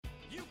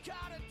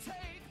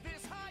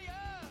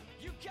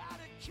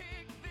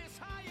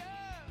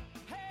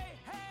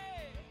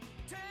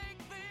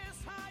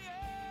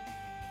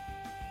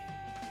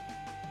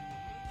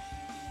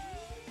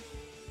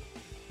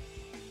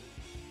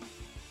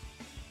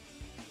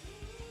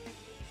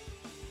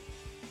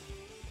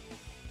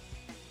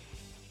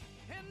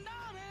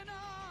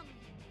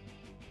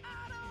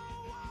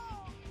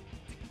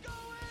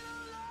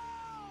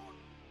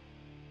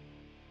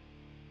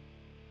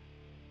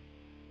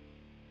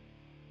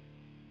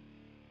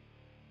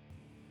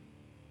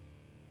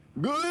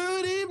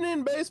Good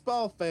evening,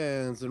 baseball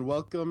fans, and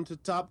welcome to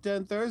Top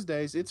 10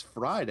 Thursdays. It's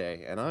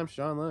Friday, and I'm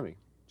Sean Lemmy.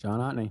 John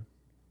Otney.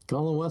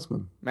 Colin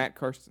Westman. Matt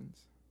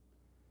Karstens.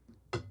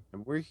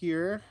 And we're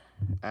here,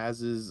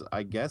 as is,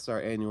 I guess, our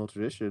annual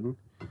tradition,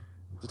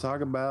 to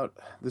talk about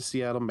the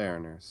Seattle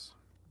Mariners,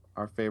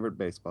 our favorite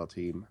baseball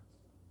team,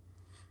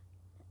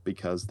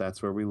 because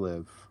that's where we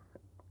live.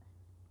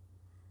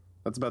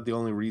 That's about the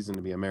only reason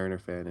to be a Mariner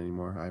fan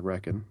anymore, I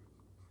reckon.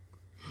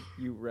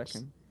 You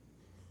reckon?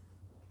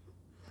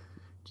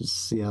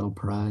 Just Seattle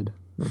pride.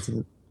 That's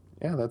it.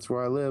 Yeah, that's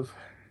where I live.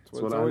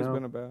 That's what it's always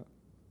been about.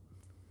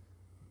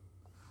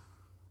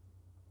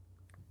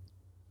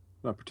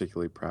 Not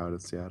particularly proud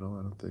of Seattle,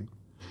 I don't think.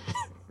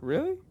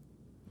 Really?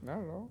 Not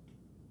at all.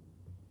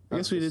 I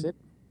guess we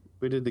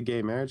did the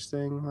gay marriage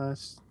thing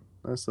last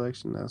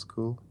election. That was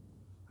cool.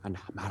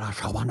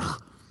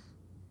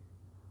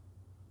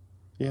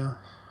 Yeah.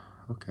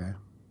 Okay.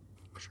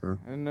 Sure.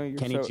 I didn't know you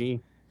Kenny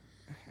G.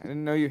 I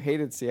didn't know you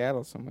hated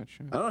Seattle so much.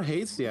 I don't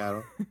hate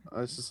Seattle.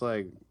 I was just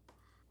like,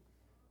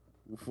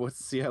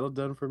 what's Seattle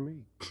done for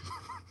me?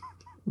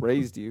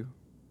 Raised you.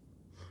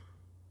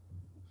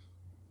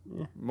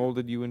 Yeah.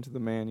 Molded you into the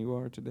man you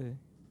are today.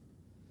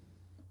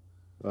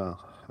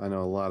 Well, I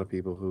know a lot of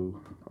people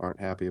who aren't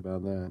happy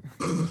about that.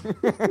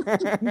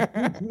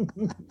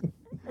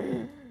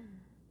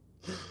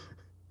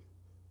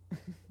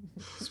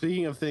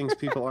 Speaking of things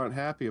people aren't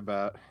happy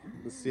about,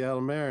 the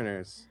Seattle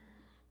Mariners.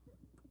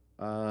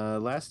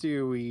 Last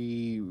year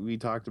we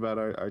talked about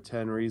our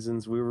 10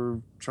 reasons we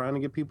were trying to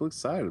get people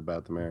excited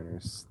about the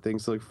Mariners.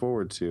 Things to look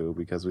forward to,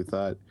 because we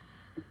thought,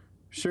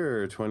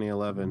 sure,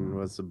 2011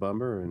 was a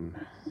bummer and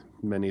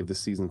many of the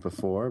seasons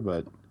before,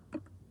 but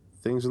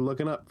things are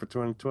looking up for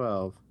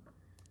 2012.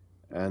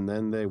 And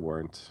then they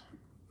weren't.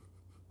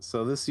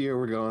 So this year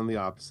we're going the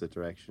opposite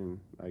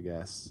direction, I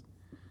guess.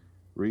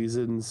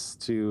 Reasons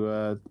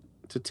to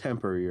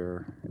temper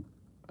your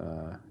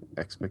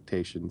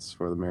expectations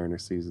for the Mariner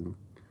season.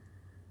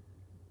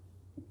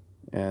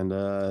 And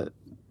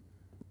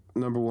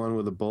number one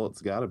with a bullet's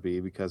got to be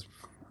because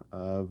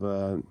of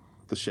the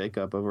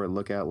shakeup over at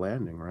Lookout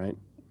Landing, right?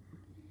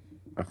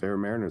 Our favorite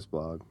Mariners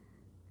blog.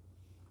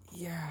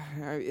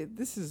 Yeah,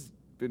 this has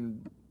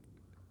been...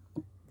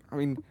 I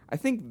mean, I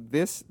think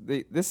this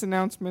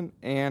announcement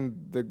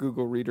and the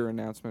Google Reader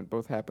announcement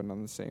both happened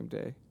on the same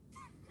day.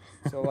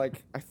 So,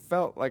 like, I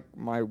felt like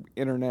my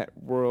internet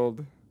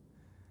world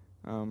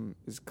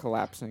is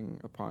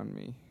collapsing upon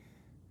me.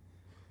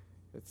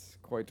 It's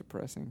quite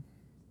depressing.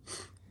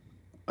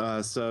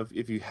 So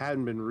if you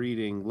hadn't been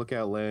reading,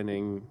 Lookout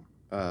Landing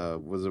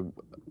was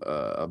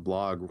a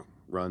blog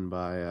run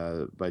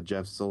by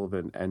Jeff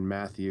Sullivan and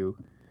Matthew,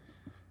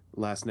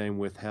 last name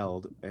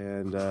withheld,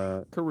 and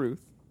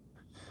Caruth.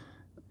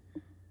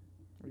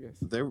 I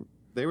guess.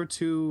 They were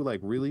two like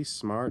really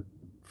smart,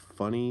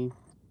 funny,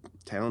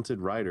 talented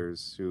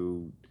writers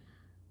who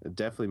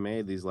definitely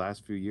made these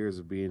last few years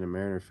of being a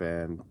Mariner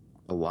fan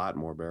a lot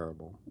more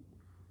bearable.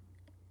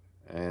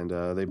 And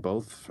they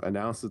both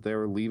announced that they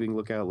were leaving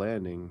Lookout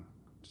Landing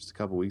just a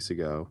couple weeks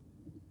ago.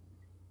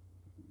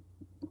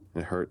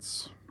 It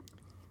hurts.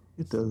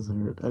 It does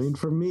hurt. I mean,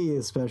 for me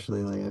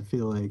especially, like I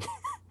feel like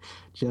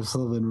Jeff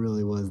Sullivan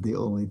really was the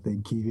only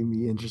thing keeping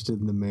me interested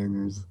in the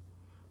Mariners.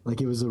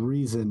 Like it was a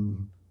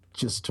reason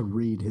just to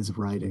read his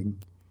writing.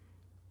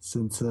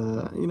 Since,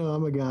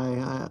 I'm a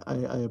guy,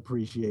 I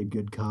appreciate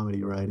good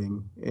comedy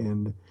writing.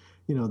 And,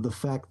 the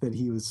fact that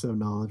he was so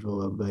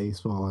knowledgeable about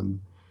baseball and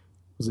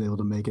was able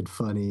to make it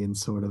funny and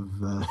sort of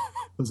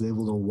was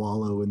able to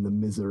wallow in the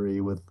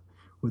misery with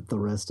the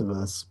rest of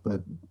us,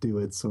 but do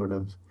it sort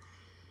of,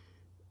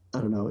 I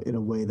don't know, in a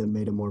way that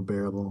made it more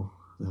bearable.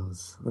 That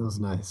was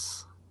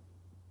nice.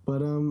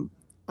 But,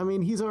 I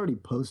mean, he's already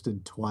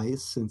posted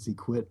twice since he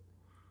quit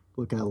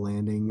Lookout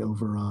Landing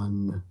over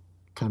on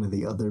kind of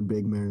the other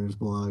big Mariners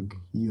blog,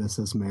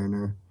 USS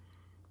Mariner.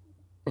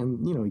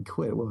 And, he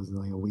quit, what was it,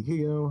 like a week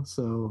ago?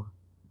 So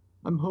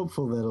I'm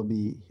hopeful that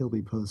he'll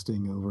be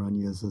posting over on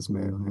USS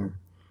Mariner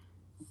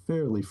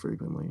fairly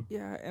frequently.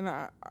 Yeah, and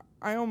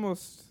I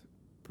almost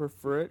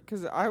prefer it,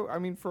 because I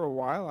mean, for a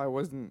while I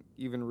wasn't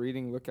even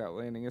reading Lookout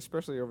Landing,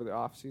 especially over the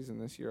off season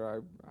this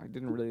year. I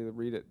didn't really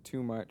read it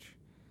too much.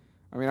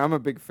 I mean, I'm a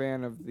big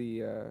fan of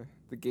the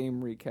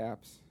game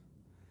recaps.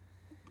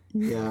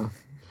 Yeah.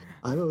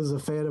 I was a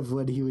fan of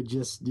when he would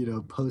just,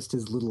 post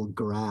his little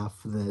graph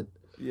that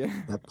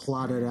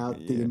plotted out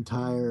the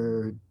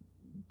entire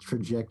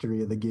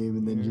trajectory of the game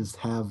and then just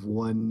have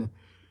one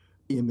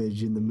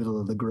image in the middle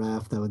of the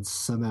graph that would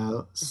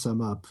somehow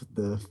sum up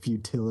the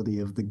futility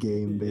of the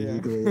game,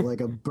 basically.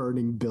 Like a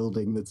burning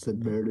building that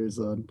said Mariners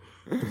on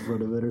the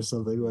front of it or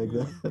something like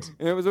that.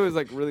 And it was always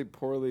like really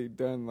poorly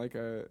done, like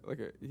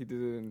he did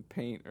it in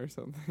paint or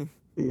something.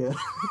 Yeah.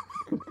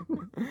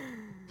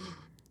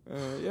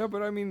 Yeah,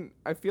 but I mean,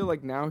 I feel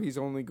like now he's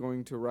only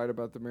going to write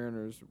about the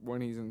Mariners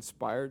when he's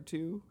inspired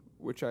to,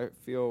 which I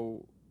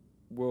feel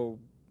will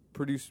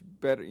produce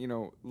better,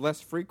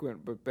 less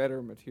frequent but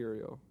better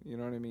material. You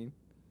know what I mean?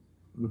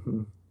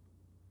 Mm-hmm.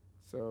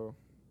 So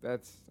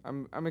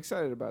I'm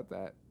excited about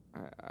that.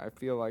 I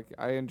feel like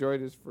I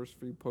enjoyed his first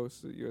few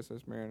posts at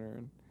USS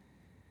Mariner,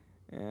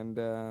 and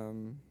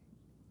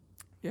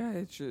yeah,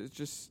 it's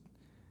just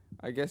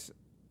I guess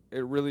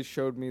it really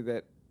showed me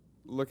that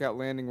Lookout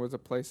Landing was a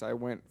place I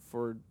went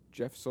for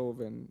Jeff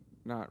Sullivan,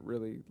 not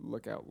really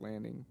Lookout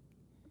Landing.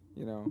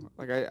 You know,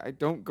 like I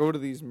don't go to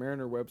these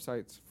Mariner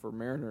websites for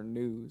Mariner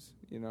news.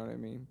 You know what I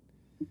mean?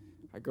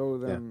 I go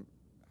to them.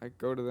 Yeah. I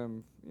go to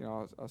them. You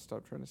know, I'll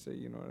stop trying to say.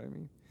 You know what I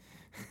mean?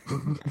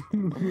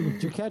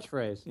 It's your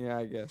catchphrase. Yeah,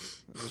 I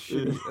guess that's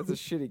a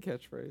shitty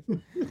catchphrase.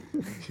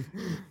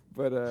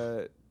 But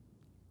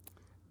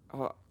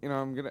you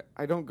know,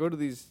 I don't go to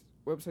these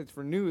websites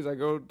for news. I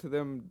go to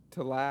them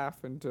to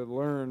laugh and to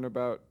learn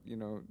about, you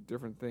know,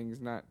 different things.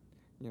 Not,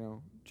 you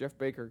know, Jeff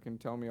Baker can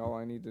tell me all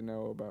I need to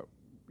know about,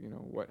 you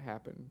know, what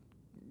happened.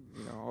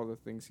 You know, all the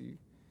things he,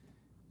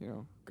 you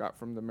know, got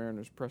from the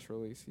Mariners press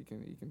release. He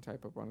can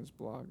type up on his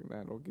blog, and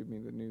that'll give me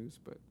the news.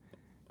 But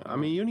I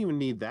mean, you don't even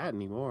need that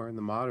anymore in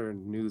the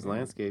modern news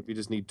landscape. You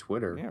just need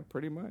Twitter. Yeah,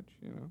 pretty much,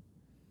 you know.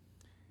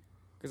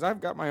 Because I've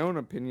got my own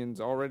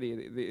opinions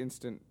already. The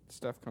instant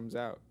stuff comes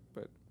out,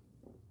 but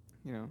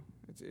you know,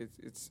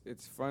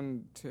 it's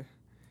fun to.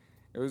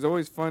 It was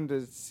always fun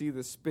to see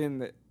the spin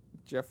that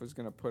Jeff was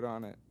going to put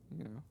on it,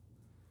 you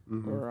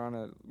know, or on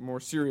a more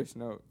serious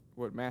note,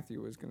 what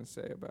Matthew was going to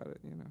say about it,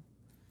 you know.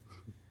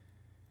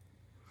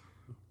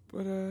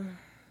 But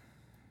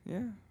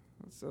yeah.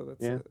 So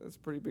that's a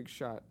pretty big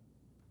shot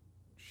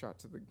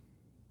to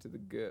the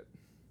gut.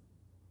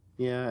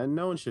 Yeah, and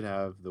no one should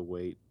have the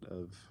weight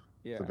of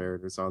the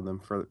Mariners on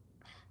them.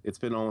 It's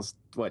been almost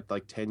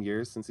 10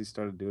 years since he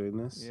started doing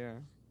this. Yeah.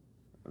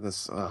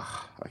 This I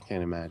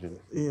can't imagine.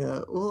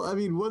 Yeah, well, I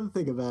mean, one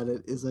thing about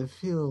it is I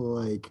feel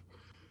like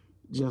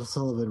Jeff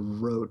Sullivan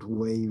wrote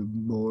way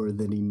more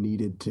than he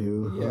needed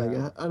to. Yeah.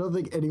 Like, I don't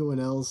think anyone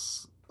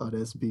else on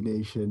SB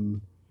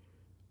Nation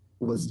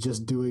was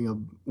just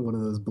doing one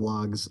of those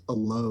blogs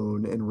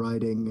alone and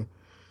writing,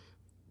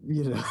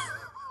 you know,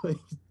 like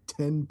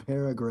 10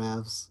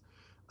 paragraphs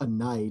a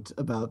night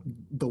about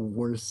the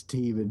worst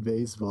team in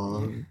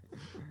baseball.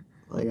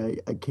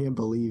 Like, I can't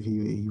believe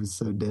he was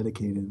so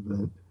dedicated,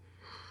 but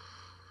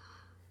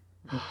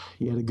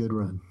he had a good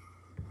run.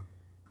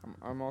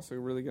 I'm also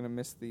really going to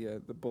miss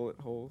the bullet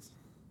holes.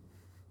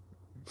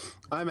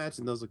 I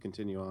imagine those will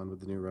continue on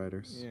with the new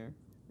writers. Yeah,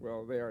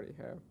 well, they already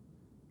have.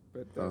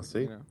 But I'll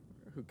see. You know,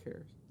 who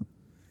cares?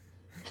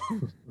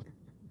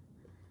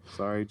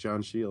 Sorry,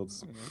 John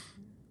Shields. Yeah.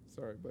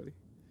 Sorry, buddy.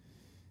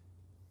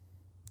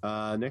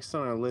 Next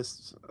on our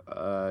list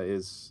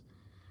is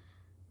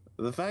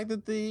the fact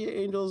that the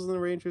Angels and the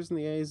Rangers and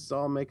the A's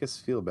all make us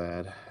feel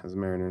bad as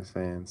Mariners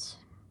fans.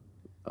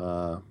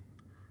 The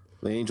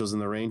Angels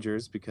and the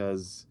Rangers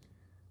because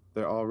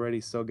they're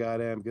already so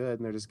goddamn good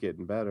and they're just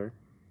getting better.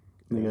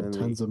 They got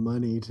tons of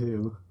money,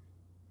 too.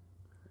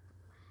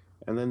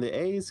 And then the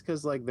A's,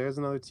 because, like, there's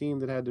another team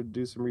that had to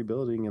do some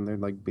rebuilding, and they're,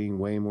 like, being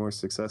way more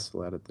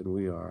successful at it than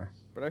we are.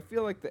 But I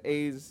feel like the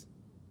A's,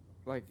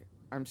 like,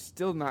 I'm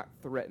still not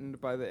threatened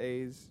by the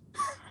A's,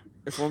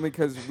 if only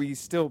because we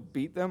still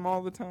beat them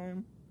all the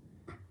time.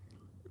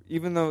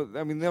 Even though,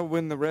 I mean, they'll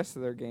win the rest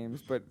of their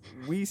games, but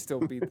we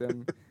still beat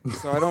them,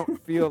 so I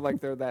don't feel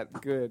like they're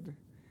that good.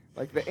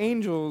 Like, the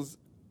Angels,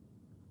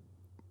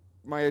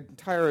 my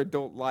entire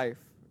adult life,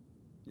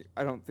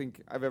 I don't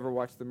think I've ever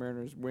watched the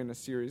Mariners win a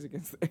series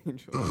against the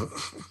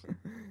Angels.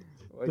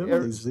 Like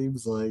it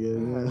seems like it.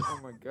 Yeah. Oh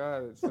my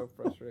God, it's so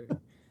frustrating.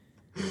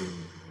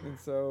 And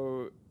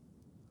so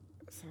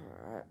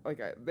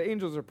the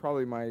Angels are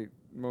probably my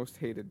most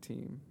hated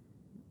team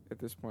at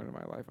this point in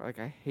my life. Like,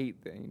 I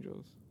hate the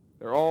Angels.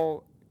 They're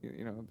all,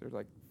 you know, they're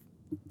like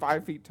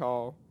 5 feet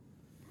tall,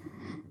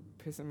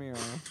 pissing me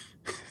off.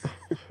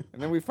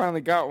 And then we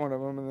finally got one of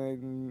them,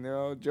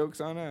 and joke's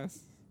on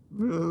us.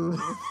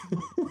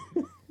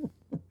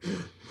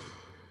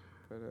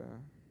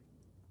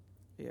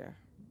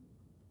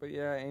 But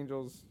yeah,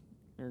 Angels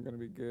are going to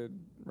be good.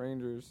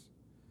 Rangers,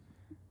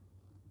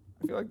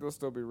 I feel like they'll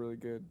still be really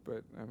good,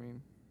 but I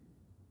mean,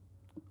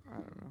 I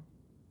don't know.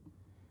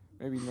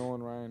 Maybe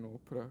Nolan Ryan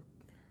will put a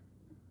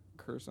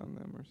curse on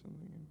them or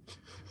something.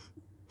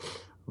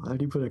 Why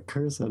did he put a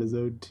curse on his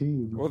own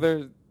team? Well,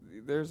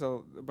 there's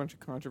a bunch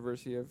of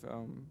controversy of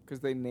because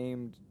they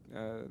named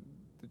the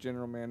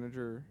general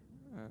manager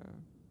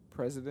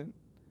president,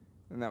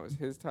 and that was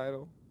his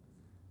title.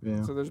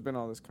 Yeah. So there's been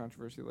all this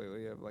controversy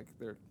lately of like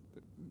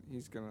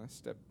he's gonna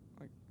step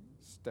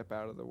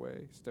out of the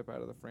way, step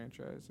out of the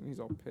franchise, and he's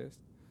all pissed.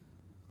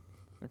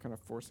 They're kind of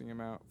forcing him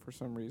out for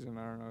some reason.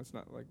 I don't know. It's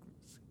not like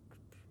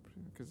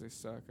because they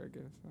suck, I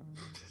guess.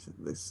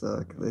 They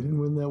suck. They didn't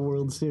win that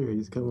World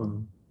Series. Come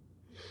on.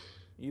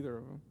 Either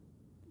of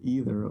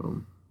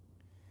them.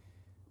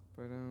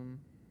 But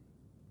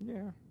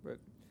yeah. But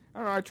I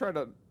don't know. I try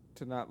to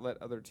not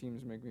let other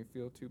teams make me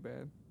feel too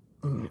bad.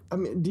 I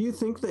mean, do you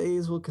think the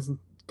A's will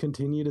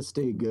continue to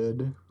stay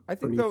good? I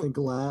think. Or do you think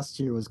last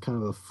year was kind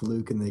of a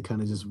fluke and they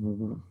kind of just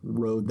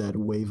rode that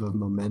wave of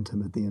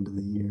momentum at the end of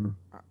the year?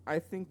 I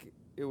think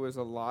it was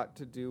a lot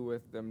to do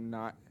with them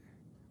not.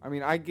 I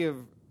mean, I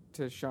give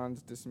to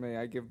Sean's dismay,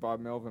 I give Bob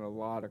Melvin a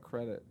lot of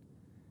credit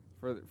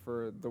for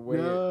the way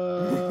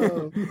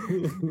No.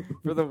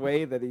 for the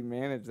way that he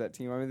managed that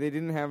team. I mean, they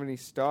didn't have any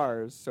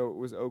stars, so it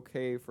was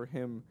okay for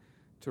him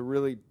to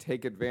really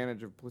take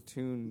advantage of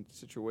platoon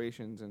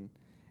situations and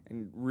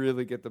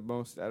really get the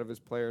most out of his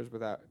players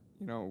without,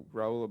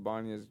 Raul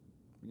Ibanez,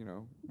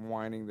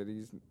 whining that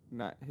he's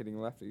not hitting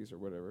lefties or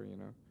whatever,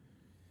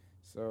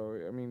 So,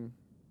 I mean,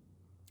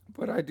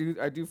 but I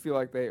do feel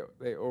like they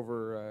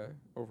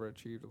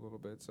overachieved a little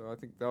bit. So I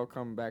think they'll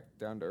come back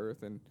down to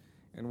earth and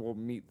we'll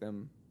meet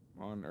them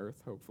on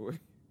earth, hopefully.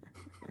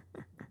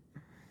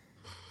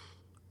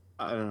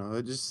 I don't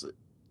know.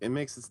 It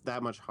makes it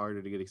that much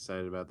harder to get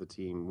excited about the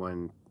team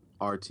when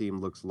our team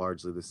looks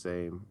largely the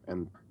same,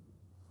 and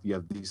you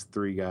have these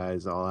three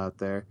guys all out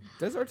there.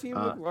 Does our team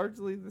look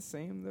largely the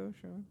same, though,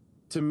 Sean?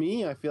 To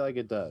me, I feel like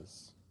it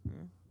does.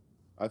 Yeah.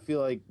 I feel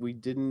like we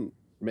didn't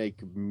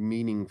make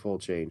meaningful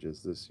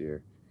changes this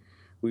year.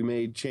 We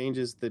made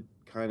changes that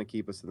kind of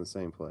keep us in the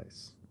same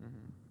place.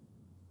 Mm-hmm.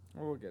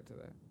 Well, we'll get to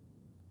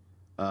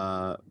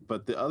that.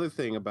 But the other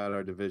thing about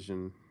our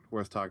division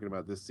worth talking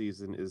about this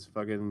season is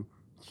fucking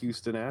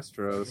Houston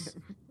Astros.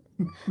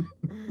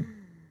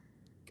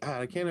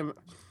 God, I can't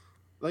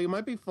it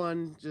might be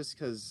fun just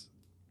because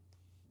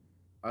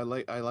I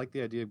like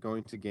the idea of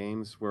going to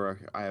games where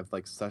I have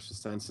like such a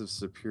sense of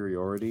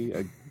superiority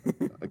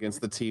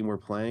against the team we're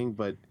playing,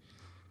 but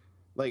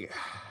like,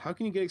 how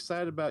can you get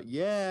excited about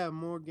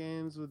more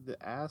games with the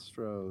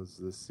Astros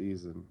this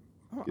season?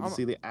 Get to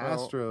see the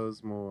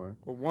Astros more.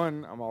 Well,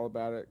 one, I'm all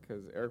about it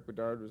because Eric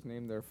Bedard was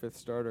named their 5th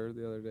starter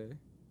the other day,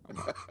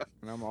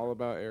 and I'm all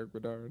about Eric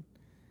Bedard.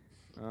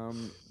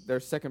 Their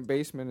second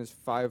baseman is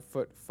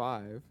 5'5".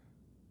 I'm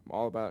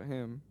all about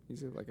him.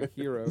 He's like a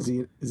hero. Is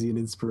he an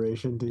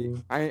inspiration to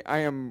you? I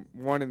am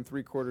 1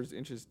 3/4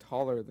 inches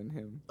taller than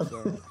him,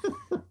 so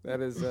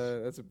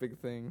that's a big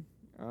thing.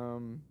 I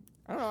don't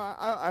know.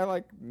 I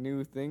like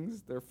new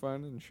things. They're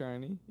fun and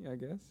shiny, I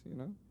guess.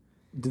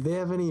 Do they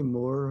have any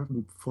more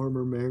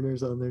former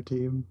Mariners on their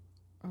team?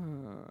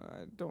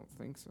 I don't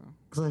think so.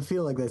 Because I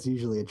feel like that's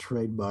usually a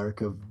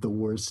trademark of the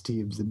worst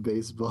teams in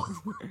baseball.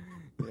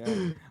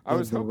 Yeah, I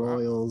was the hoping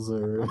Royals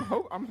or.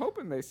 I'm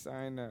hoping they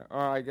sign.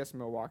 I guess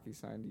Milwaukee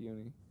signed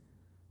Uni,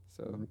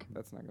 so Okay.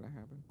 that's not gonna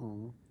happen.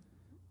 Oh,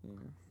 Yeah,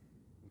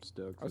 I'm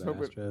stoked I was for the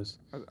hoping- Astros.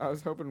 I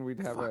was hoping we'd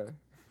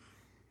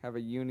have a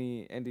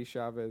Uni Andy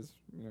Chavez,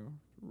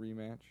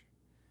 rematch.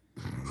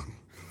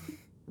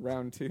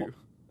 Round 2.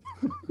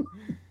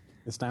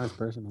 This time it's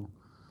personal.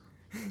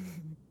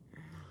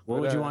 What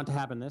But, would you want to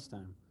happen this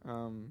time?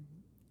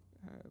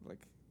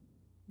 Like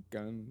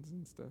guns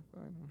and stuff. I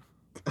don't know.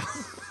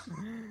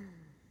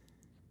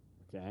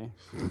 Okay.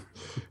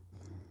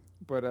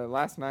 But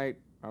last night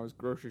I was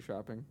grocery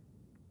shopping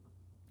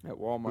at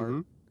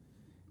Walmart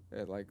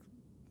at like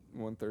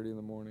 1:30 in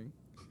the morning.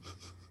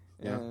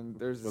 Yeah, And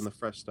there's when the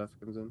fresh stuff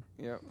comes in.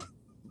 Yep.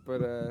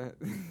 But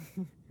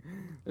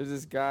there's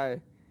this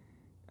guy.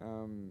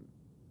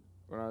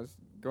 When I was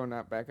going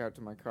back out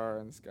to my car,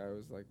 and this guy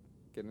was like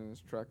getting in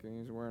his truck, and he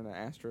was wearing an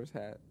Astros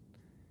hat,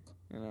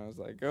 and I was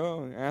like,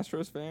 "Oh, an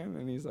Astros fan?"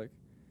 And he's like,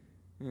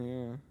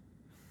 "Yeah."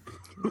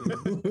 Oh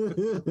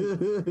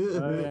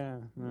yeah.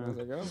 And I was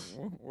like, "Oh,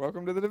 well,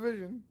 welcome to the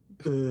division."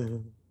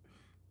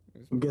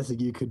 I'm guessing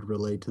you could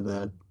relate to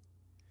that.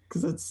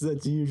 Because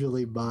that's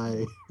usually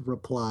my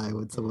reply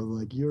when someone's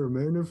like, "You're a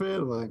Mariner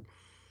fan?" I'm like,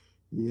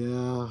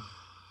 "Yeah,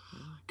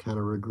 kind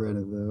of regret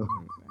it though."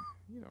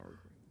 You know,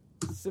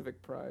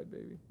 civic pride,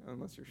 baby.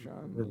 Unless you're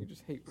Sean, and you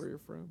just hate where you're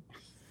from.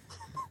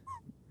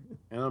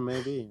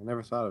 Maybe. I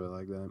never thought of it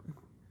like that.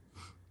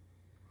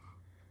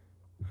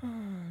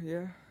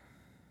 Yeah,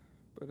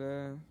 but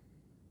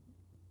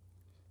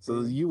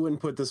So you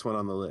wouldn't put this one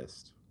on the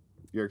list.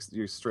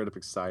 You're straight up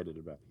excited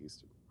about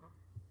Houston.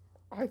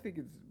 I think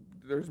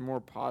there's more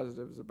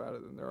positives about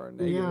it than there are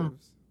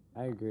negatives.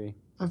 I agree.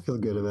 I feel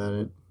good about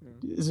it.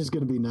 Yeah. It's just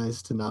going to be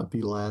nice to not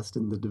be last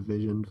in the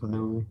division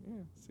finally.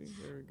 Yeah, see,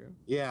 there we go.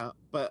 Yeah,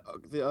 but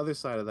the other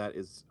side of that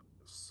is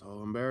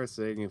so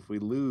embarrassing if we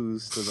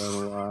lose to them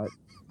a lot.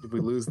 If we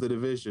lose the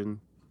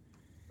division.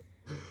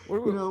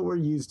 We're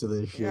used to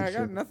this shit. Yeah, I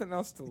got nothing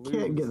else to It lose.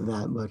 can't get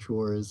that much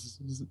worse.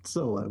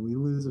 So what? We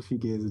lose a few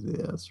games to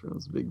the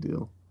Astros. Big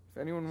deal.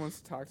 If anyone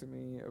wants to talk to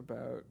me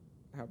about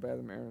how bad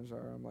the Mariners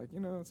are, I'm like,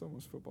 it's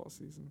almost football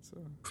season, so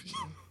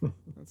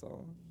that's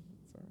all.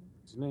 Sorry.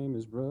 His name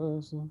is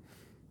Russell.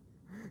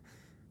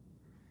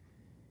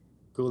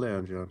 Cool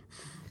down, John.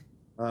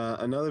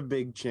 Another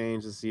big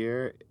change this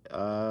year,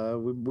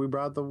 we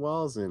brought the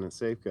walls in at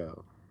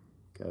Safeco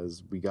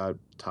because we got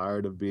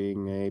tired of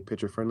being a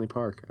pitcher-friendly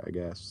park, I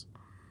guess.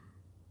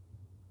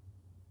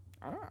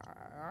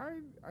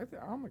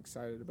 I'm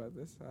excited about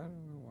this. I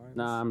don't know why.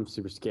 Nah, I'm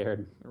super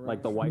scared. Right.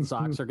 Like the White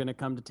Sox are gonna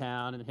come to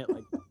town and hit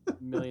like a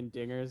million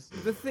dingers.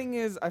 The thing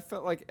is, I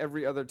felt like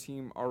every other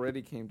team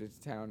already came to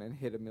town and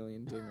hit a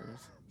million dingers.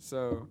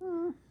 So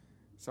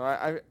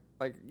I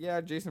like,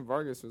 yeah, Jason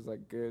Vargas was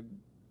like good,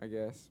 I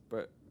guess,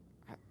 but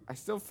I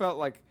still felt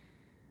like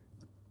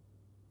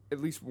at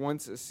least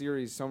once a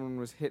series, someone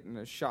was hitting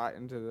a shot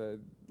into the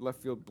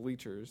left field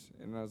bleachers,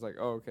 and I was like,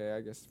 oh, okay,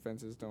 I guess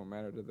fences don't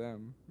matter to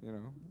them,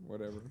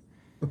 whatever.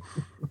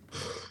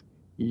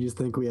 You just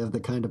think we have the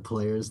kind of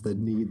players that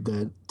need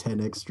that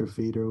 10 extra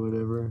feet or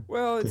whatever?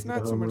 Well, to it's hit a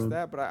not so home much run?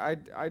 that, but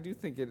I do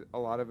think a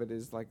lot of it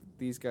is like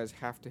these guys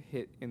have to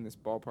hit in this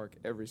ballpark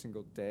every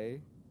single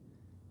day,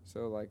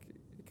 so like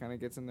it kind of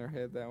gets in their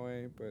head that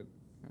way. But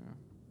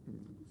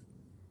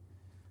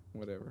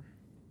whatever.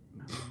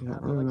 Yeah, I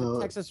Like don't the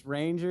know. Texas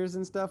Rangers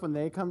and stuff when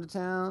they come to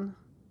town.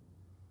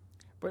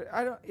 But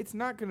it's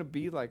not gonna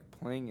be like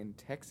playing in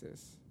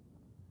Texas.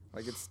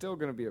 Like it's still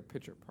gonna be a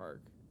pitcher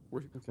park.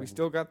 We Okay.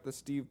 still got the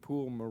Steve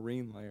Poole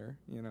Marine Layer.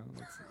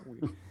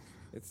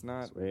 It's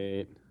not.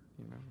 Sweet.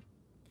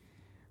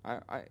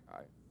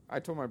 I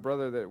told my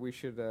brother that we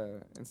should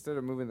instead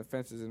of moving the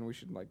fences in, we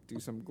should like do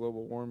some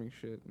global warming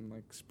shit and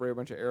like spray a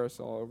bunch of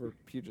aerosol over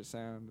Puget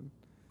Sound and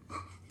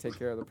take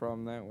care of the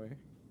problem that way.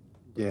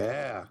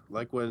 Yeah,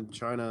 like when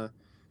China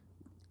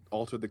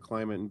altered the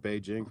climate in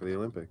Beijing for the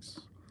Olympics.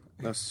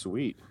 That's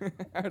sweet.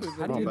 How did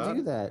How they do you about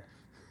do it? that?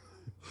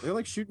 They're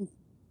like shooting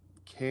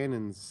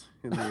cannons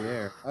in the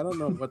air. I don't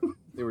know what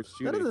they were That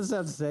shooting. doesn't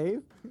sound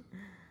safe.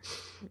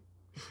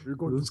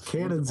 Those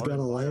cannons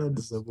gotta land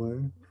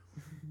somewhere.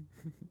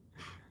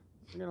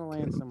 You're gonna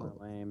land somewhere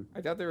lame.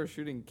 I thought they were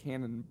shooting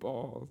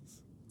cannonballs.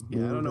 Yeah,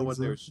 I don't know think what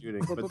so? they were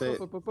shooting,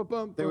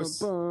 but there's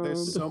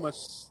so much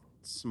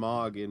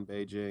smog in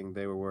Beijing.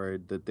 They were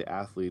worried that the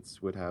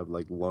athletes would have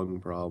like lung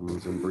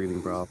problems and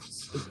breathing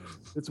problems.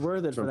 It's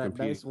worth it for From that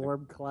competing. nice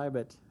warm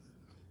climate.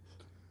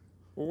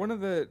 Well, one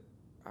of the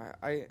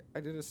I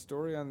did a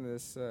story on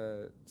this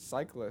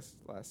cyclist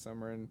last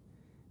summer,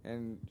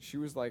 and she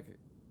was like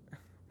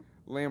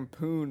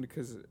lampooned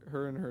because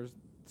her and her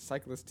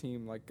cyclist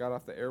team like got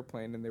off the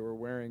airplane and they were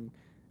wearing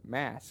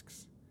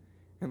masks,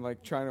 and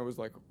like China was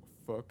like,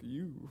 "Fuck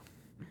you,"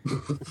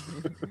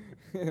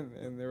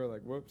 and they were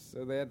like, "Whoops!"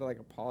 So they had to like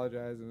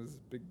apologize, and it was a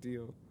big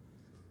deal.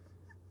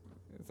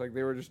 It's like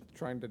they were just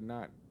trying to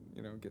not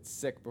get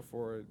sick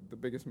before the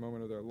biggest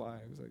moment of their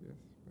lives, I guess.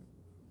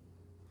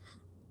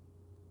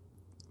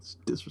 It's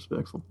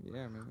disrespectful.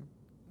 Yeah, man.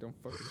 Don't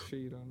fucking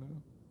shit on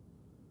them.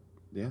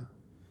 Yeah,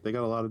 they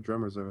got a lot of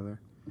drummers over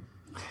there.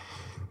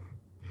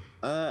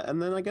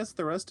 And then I guess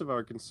the rest of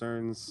our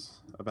concerns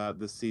about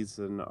this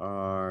season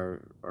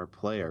are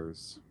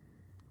players.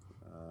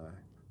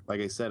 Like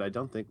I said, I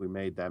don't think we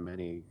made that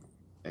many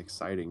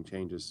exciting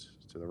changes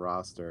to the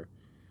roster.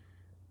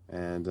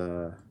 And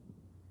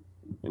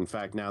in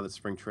fact, now that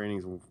spring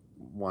training's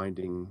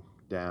winding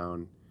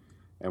down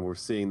and we're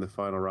seeing the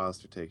final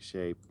roster take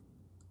shape,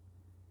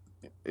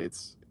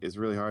 it's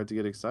really hard to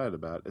get excited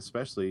about,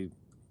 especially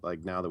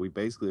like now that we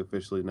basically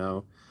officially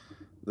know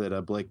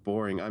that Blake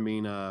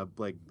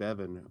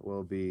Bevan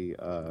will be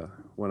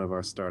one of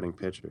our starting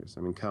pitchers.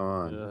 I mean, come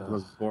on, Ugh, the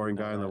most boring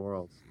I know guy in the that.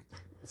 world.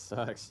 It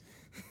sucks.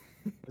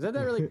 Is that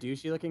really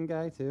douchey looking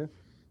guy too?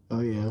 Oh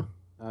yeah.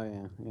 Oh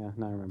yeah, yeah.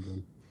 Now I remember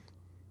him.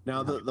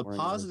 Now, How the boring it is.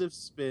 positive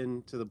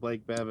spin to the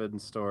Blake Bevan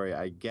story,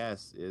 I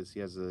guess, is he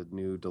has a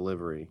new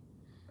delivery,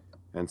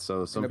 and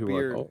so some And a people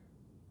are beard. like, "Oh,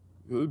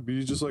 he'll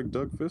be just like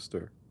Doug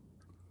Fister."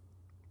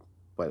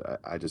 But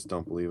I just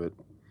don't believe it.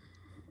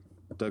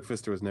 Doug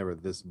Fister was never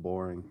this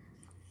boring.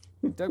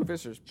 Doug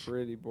Fisher's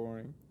pretty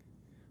boring.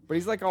 But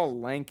he's like all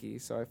lanky,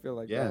 so I feel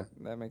like Yeah.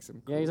 that makes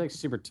him cool. Yeah, he's like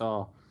super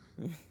tall.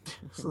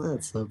 So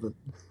that's something.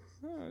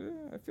 Oh,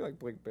 yeah, I feel like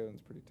Blake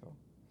Bevan's pretty tall.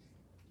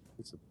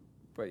 It's a-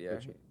 But yeah,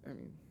 Pitcher. I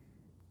mean,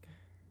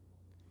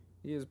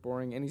 he is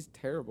boring and he's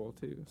terrible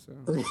too. So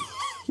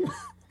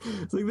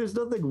It's like there's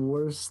nothing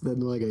worse than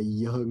like a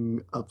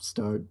young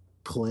upstart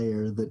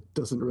player that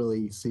doesn't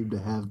really seem to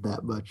have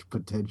that much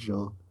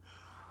potential.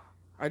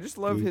 I just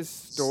love his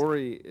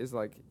story. Is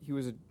like he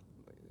was a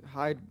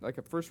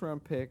first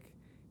round pick.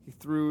 He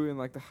threw in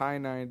like the high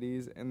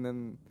 90s, and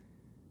then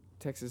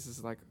Texas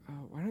is like,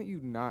 oh, why don't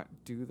you not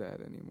do that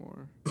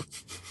anymore?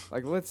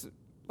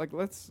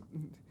 let's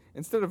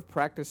instead of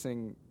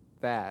practicing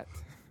that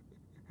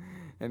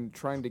and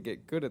trying to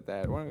get good at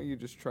that, why don't you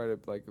just try to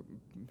like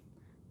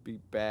be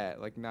bad,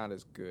 like not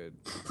as good,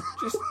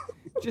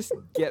 just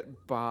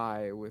get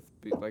by with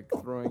like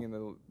throwing in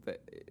the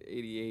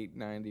 88,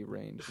 90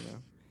 range,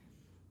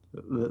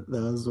 That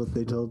was what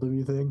they told him,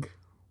 you think?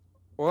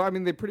 Well, I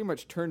mean, they pretty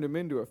much turned him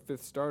into a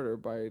fifth starter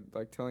by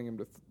like telling him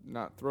to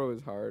not throw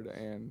as hard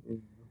and,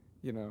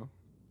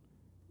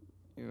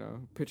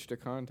 pitch to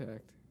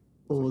contact.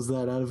 Well, was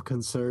that out of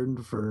concern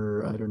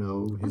for, I don't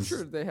know, I'm his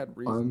sure they had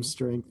reasons. arm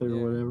strength or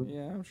yeah, whatever?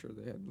 Yeah, I'm sure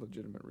they had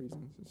legitimate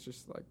reasons. It's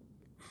just like,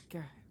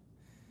 God,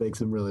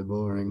 Makes him really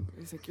boring.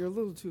 it's like you're a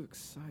little too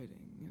exciting,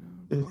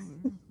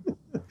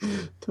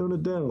 Tone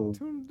it down.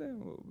 Tone it down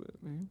a little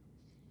bit, man.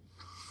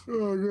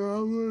 Oh,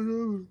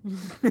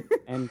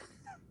 God.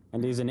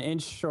 And he's an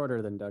inch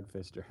shorter than Doug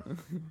Fister.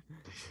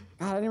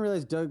 God, I didn't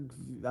realize Doug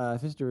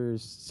Fister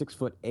is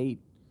 6'8".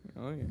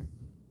 Oh yeah.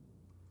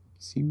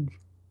 It's huge.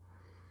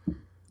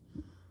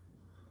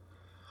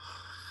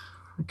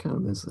 I kind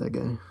of miss that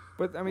guy.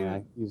 But I mean, Yeah,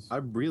 he's I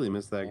really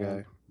miss that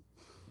Yeah. guy.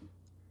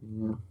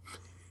 Yeah.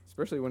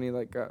 especially when he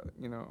like got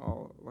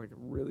all like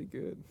really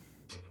good.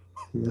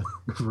 Yeah,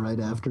 right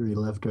after he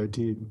left our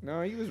team.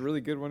 No, he was really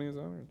good when he was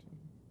on our team.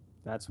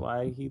 That's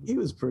why He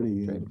was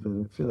pretty good, but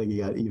I feel like he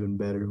got even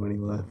better when he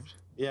left.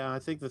 Yeah, I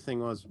think the thing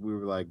was we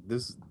were like,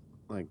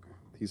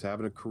 he's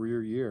having a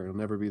career year. He'll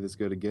never be this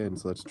good again,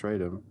 so let's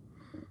trade him.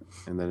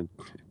 And then,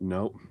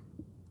 nope.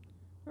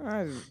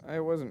 I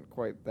wasn't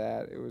quite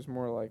that. It was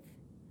more like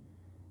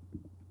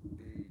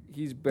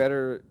he's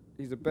better.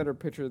 He's a better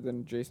pitcher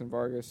than Jason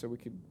Vargas, so we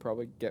could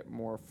probably get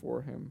more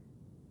for him.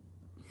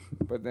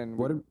 But then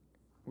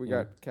we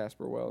got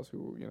Casper Wells,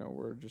 who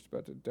we're just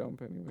about to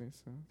dump anyway.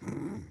 So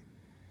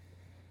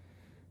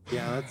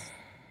Yeah,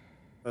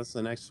 that's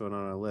the next one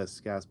on our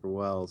list. Casper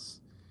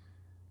Wells,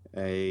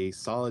 a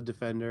solid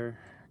defender,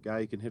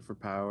 guy who can hit for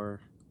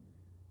power,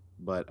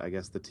 but I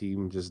guess the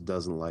team just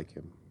doesn't like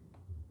him.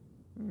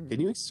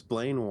 Can you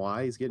explain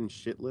why he's getting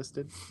shit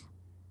listed?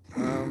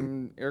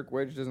 Eric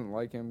Wedge doesn't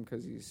like him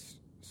because he's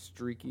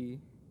streaky.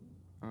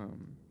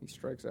 He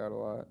strikes out a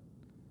lot.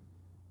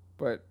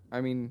 But,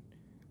 I mean,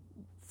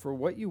 for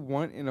what you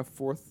want in a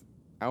fourth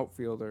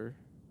outfielder,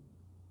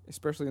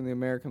 especially in the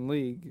American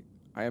League,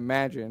 I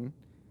imagine,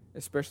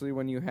 especially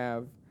when you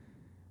have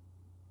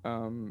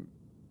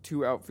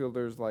two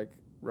outfielders like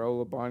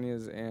Raul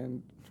Ibanez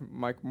and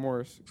Mike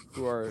Morse,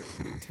 who are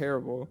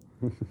terrible.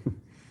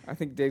 I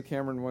think Dave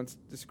Cameron once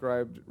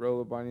described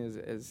Raul Ibanez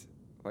as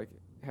like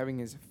having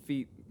his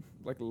feet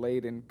like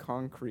laid in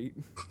concrete.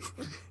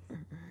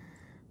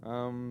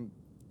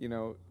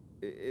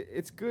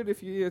 It's good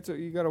if you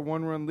got a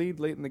 1-run lead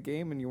late in the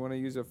game and you want to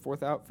use a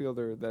fourth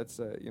outfielder that's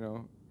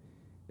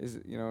is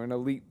an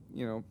elite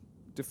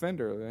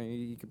defender.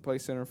 He can play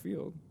center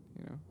field.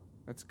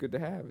 That's good to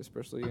have,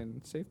 especially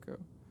in Safeco.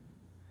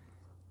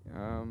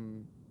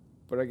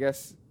 But I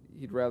guess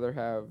he'd rather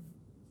have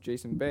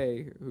Jason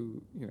Bay,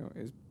 who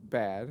is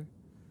bad,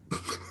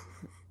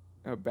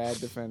 a bad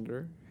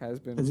defender, has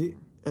been.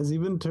 Has he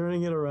been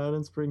turning it around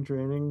in spring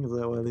training? Is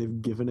that why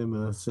they've given him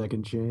a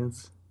second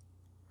chance?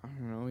 I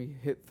don't know. He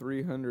hit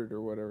 300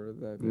 or whatever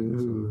that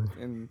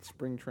in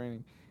spring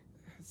training.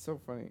 It's so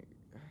funny.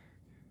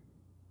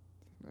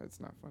 It's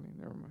not funny.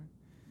 Never mind.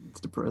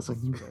 It's depressing.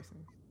 It's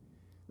depressing.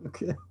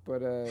 Okay.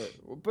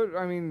 But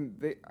I mean,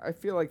 I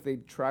feel like they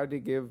tried to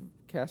give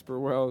Casper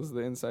Wells the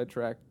inside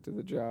track to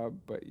the job,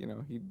 but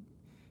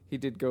he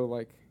did go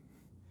like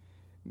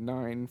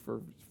 9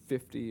 for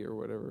 50 or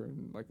whatever,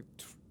 and like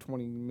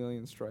 20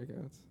 million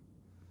strikeouts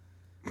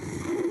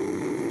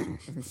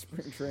in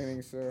spring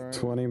training. So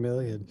 20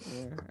 million.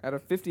 Yeah, out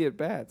of 50 at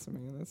bats. I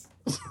mean, that's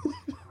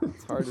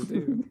hard to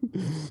do.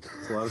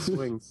 It's a lot of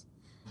swings.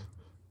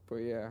 But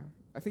yeah,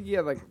 I think he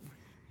had like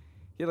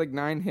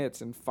 9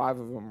 hits and 5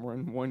 of them were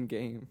in one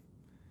game.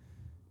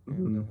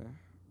 And,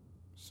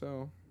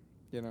 so,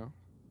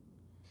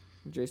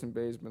 Jason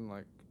Bay's been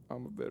like,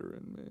 I'm a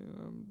veteran, man.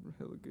 I'm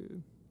hella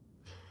good.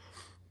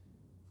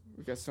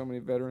 We got so many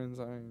veterans,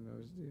 I don't even know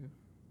what to do.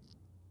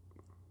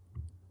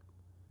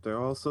 They're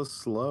all so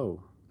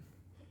slow.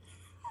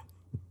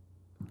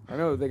 I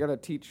know, they got to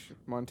teach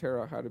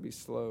Montero how to be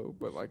slow,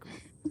 but like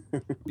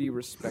be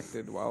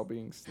respected while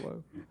being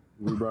slow.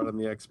 We brought in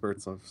the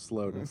experts of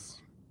slowness.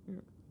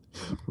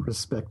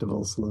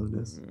 Respectable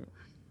slowness. Yeah.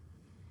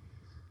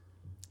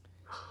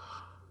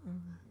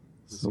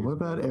 So what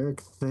about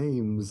Eric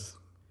Thames?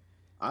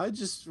 I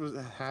just was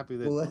happy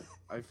that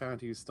I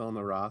found he was still on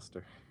the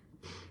roster.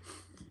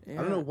 Yeah.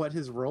 I don't know what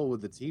his role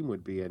with the team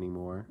would be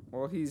anymore.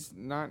 Well, he's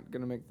not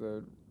going to make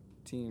the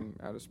team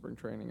out of spring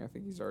training. I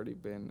think he's already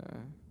been...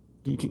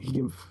 He can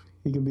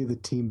be the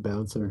team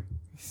bouncer.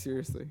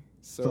 Seriously.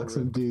 So Fuck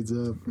some dudes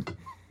up.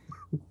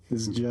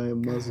 His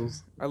giant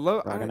muscles. I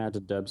love... Rocking out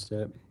to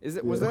dubstep.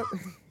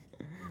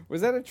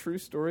 Was that a true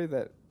story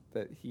that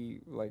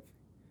he, like...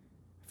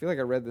 I feel like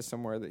I read this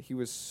somewhere, that he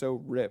was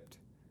so ripped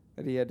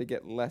that he had to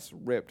get less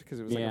ripped because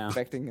it was like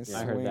affecting his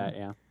swing. I heard that,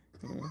 yeah.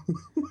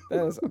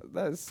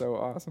 That is so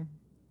awesome.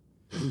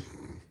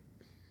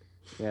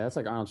 Yeah, that's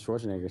like Arnold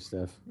Schwarzenegger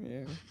stuff.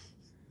 Yeah.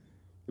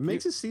 It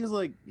makes it seem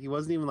like he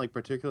wasn't even like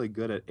particularly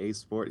good at a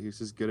sport. He was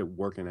just good at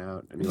working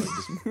out, and he like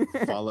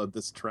just followed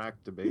this track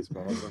to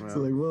baseball somehow. So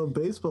like, well,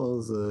 baseball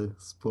is a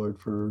sport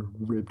for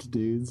ripped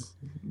dudes.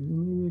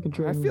 Maybe you can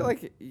try. I feel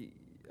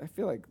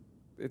like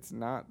it's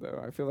not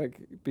though. I feel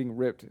like being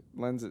ripped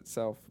lends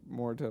itself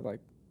more to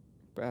like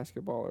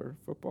basketball or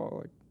football,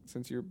 like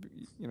since you're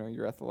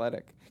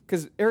athletic.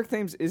 Because Eric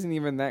Thames isn't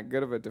even that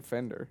good of a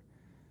defender.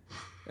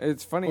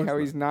 It's funny how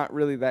he's not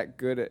really that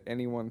good at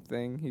any one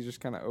thing. He's just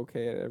kind of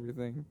okay at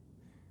everything.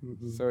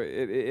 Mm-hmm. So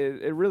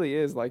it really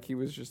is like he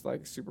was just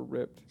like super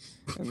ripped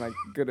and like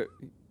good at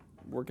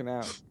working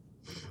out.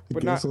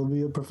 But I guess he'll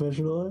be a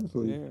professional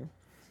athlete. Yeah.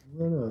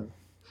 Why not?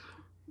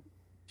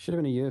 Should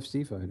have been a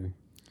UFC fighter.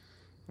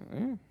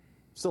 Yeah.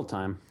 Still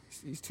time.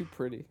 He's too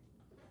pretty.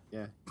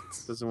 Yeah,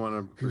 doesn't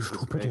want to. He's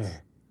too pretty.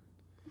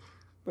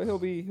 But he'll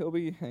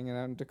be hanging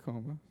out in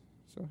Tacoma,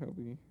 so he'll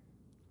be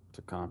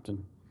to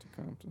Compton.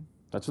 Compton.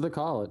 That's what they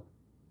call it.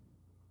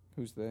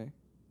 Who's they?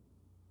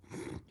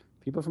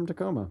 People from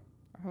Tacoma.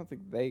 I don't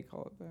think they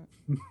call it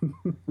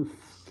that.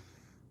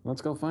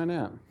 Let's go find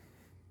out.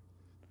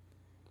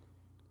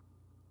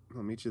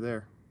 I'll meet you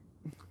there.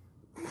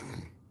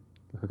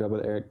 Hook up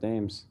with Eric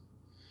Dames.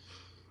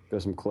 Go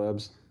to some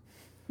clubs.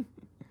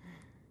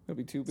 He'll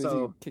be too busy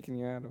So- kicking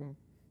you out of them.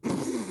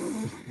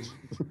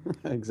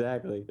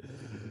 Exactly.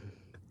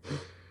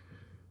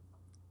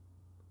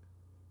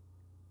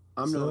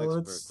 I'm no expert,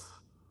 let's-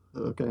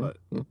 Okay. But-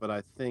 yeah, but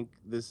I think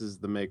this is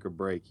the make or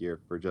break year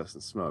for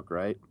Justin Smoke,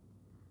 right?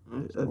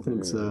 I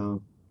think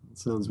so.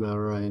 Sounds about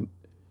right.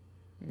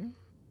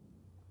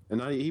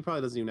 And he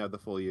probably doesn't even have the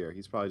full year.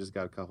 He's probably just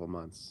got a couple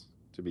months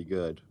to be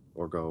good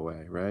or go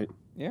away, right?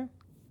 Yeah.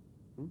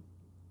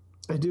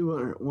 I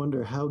do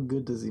wonder how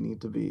good does he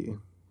need to be?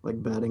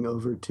 Like batting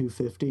over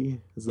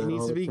 250? Is that He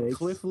needs all to be it takes?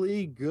 Cliff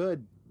Lee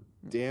good.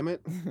 Damn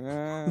it.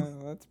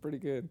 That's pretty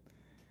good.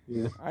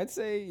 Yeah. I'd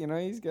say,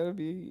 he's got to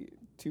be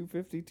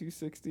 250,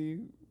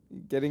 260,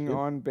 getting Yep.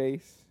 on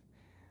base,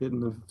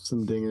 Hitting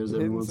some dingers every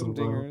hitting once some in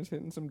a while. dingers,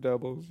 hitting some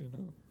doubles,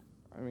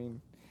 I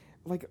mean,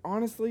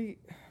 honestly,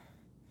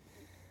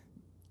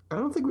 I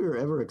don't think we were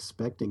ever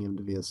expecting him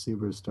to be a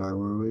superstar,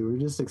 were we? We were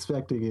just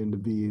expecting him to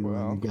be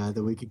Well- a guy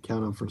that we could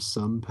count on for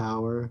some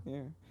power.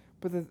 yeah.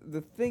 But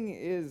the thing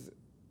is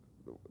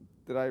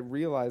that I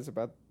realize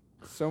about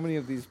so many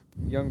of these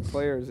young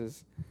players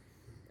is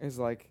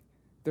like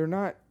they're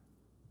not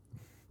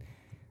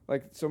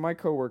like, so my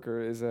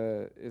coworker is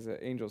a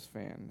Angels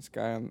fan. This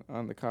guy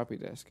on the copy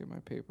desk at my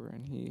paper,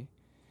 and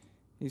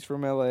he's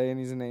from LA and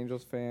he's an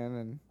Angels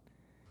fan,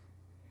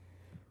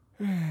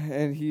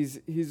 and he's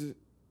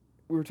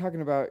we were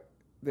talking about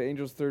the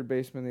Angels third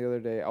baseman the other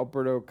day,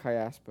 Alberto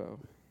Callaspo.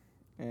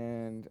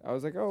 And I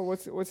was like, "Oh,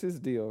 what's his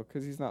deal?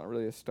 Because he's not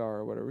really a star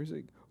or whatever." He's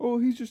like, "Oh,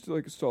 he's just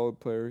like a solid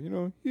player.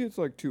 He hits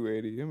like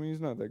 280. I mean,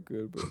 he's not that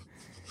good, but."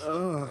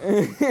 Ugh.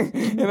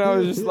 And I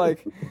was just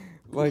like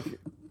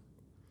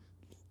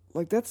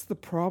that's the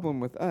problem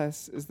with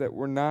us, is that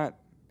we're not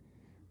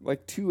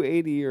like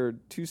 280 or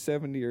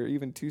 270 or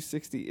even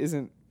 260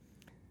 isn't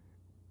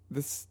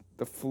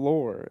the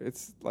floor.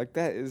 It's like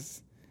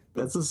that's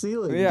the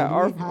ceiling.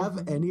 Yeah, Did we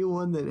have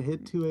anyone that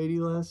hit 280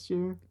 last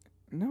year?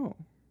 no.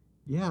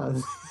 Yeah.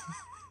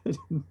 I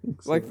didn't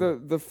think so.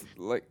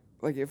 Like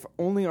like if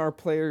only our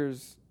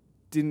players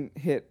didn't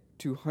hit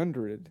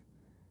 200.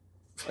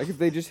 Like if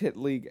they just hit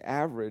league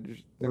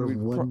average, then or we'd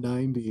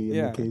 190 in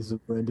yeah. the case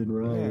of Brendan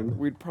Ryan.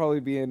 we'd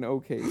probably be an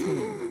okay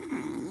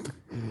team.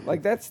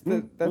 Like that's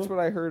what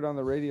I heard on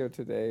the radio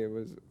today. It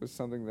was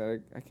something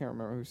that I can't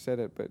remember who said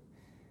it,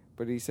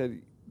 but he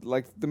said,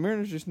 like, the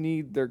Mariners just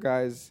need their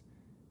guys.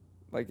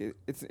 Like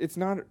it's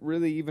not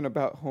really even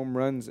about home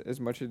runs as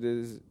much as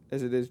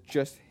it is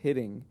just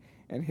hitting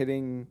and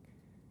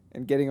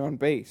getting on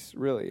base.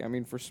 Really, I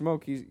mean, for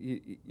Smoke, he's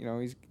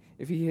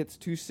if he hits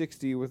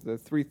 260 with a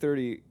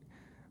 330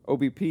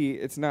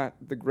 OBP, it's not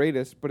the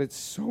greatest, but it's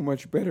so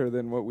much better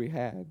than what we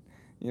had.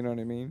 You know what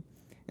I mean?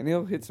 And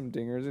he'll hit some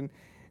dingers,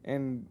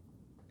 and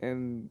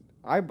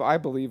I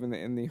believe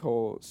in the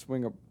whole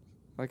swing of,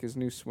 like, his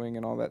new swing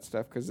and all that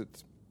stuff, because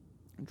it's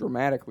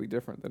dramatically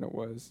different than it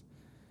was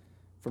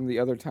from the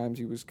other times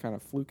he was kind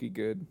of fluky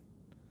good.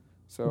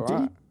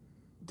 So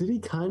Did he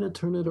kind of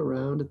turn it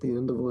around at the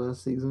end of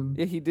last season?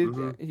 yeah, he did.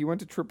 Mhm. He went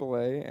to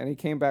AAA and he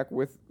came back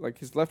with, like,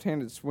 his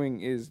left-handed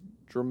swing is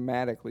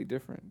dramatically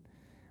different.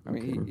 I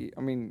mean,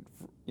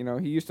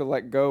 he used to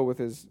let go with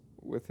his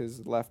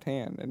left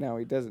hand, and now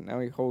he doesn't. Now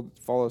he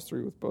follows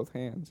through with both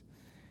hands.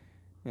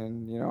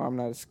 And I'm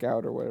not a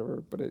scout or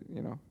whatever, but it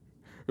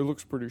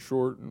looks pretty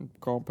short and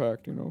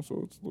compact,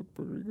 so it's looked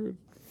pretty good.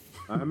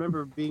 I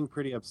remember being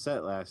pretty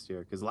upset last year,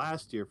 because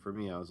last year for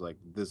me, I was like,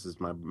 this is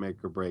my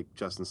make or break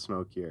Justin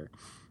Smoke year.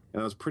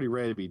 And I was pretty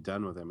ready to be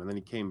done with him. And then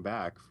he came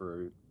back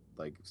for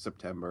like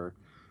September,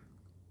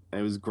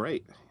 and it was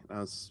great. I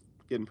was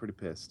getting pretty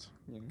pissed,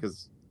 Yeah.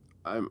 because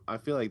I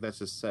feel like that's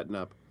just setting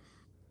up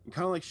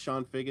kind of like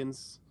Sean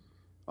Figgins,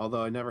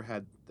 although I never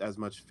had as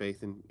much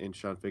faith in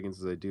Sean Figgins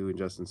as I do in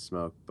Justin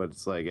Smoke. But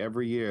it's like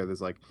every year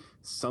there's like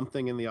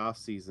something in the off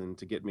season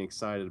to get me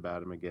excited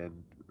about him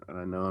again. And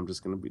I know I'm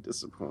just going to be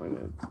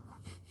disappointed.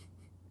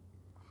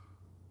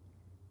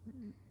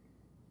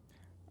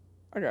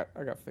 I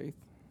got faith.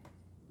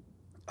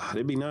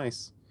 It'd be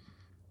nice,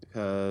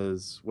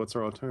 because what's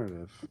our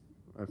alternative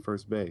at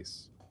first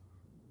base?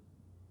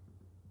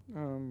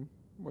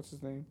 What's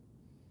his name?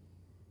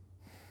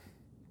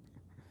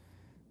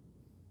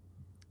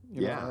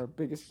 Yeah. Our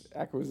biggest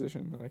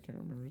acquisition that I can't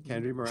remember. his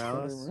name. Kendry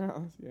Morales? Kendry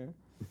Morales,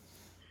 yeah.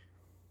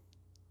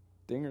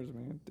 Dingers,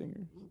 man,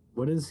 dingers.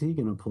 What is he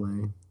going to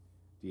play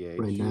DH.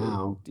 right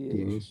now? DH,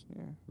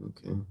 yeah.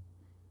 Okay.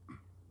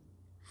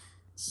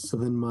 So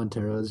then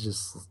Montero is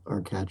just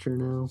our catcher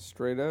now?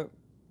 Straight up,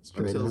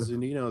 Straight Until up?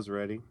 Zunino's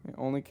ready.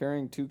 only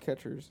carrying 2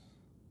 catchers.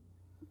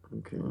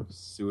 Okay.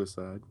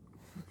 Suicide.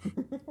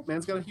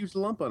 Man's got a huge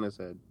lump on his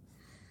head.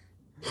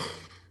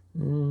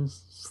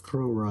 Just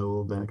throw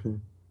Raul back there.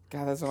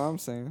 God, that's what I'm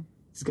saying.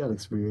 He's got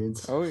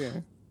experience. Oh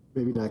yeah.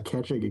 Maybe not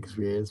catching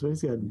experience, but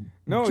he's got.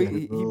 No,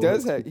 he general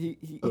does have experience.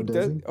 he Oh, does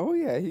does. he? Oh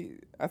yeah,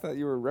 I thought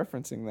you were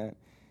referencing that.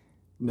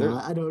 No,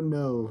 I don't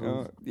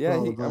know. Yeah,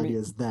 Raul I mean-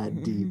 is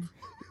that deep.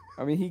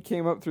 I mean, he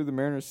came up through the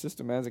Mariners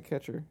system as a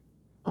catcher.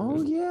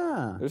 Oh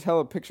yeah. There's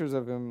hella pictures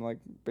of him, like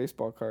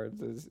baseball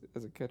cards,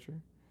 as a catcher.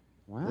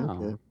 Wow.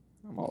 Okay.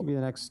 I'm He all could be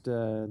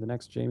the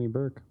next Jamie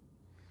Burke.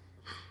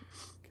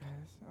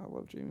 guys. I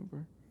love Jamie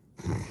Burke.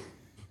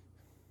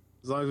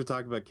 As long as we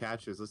talk about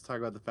catchers, let's talk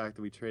about the fact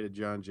that we traded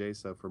John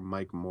Jaso for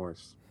Mike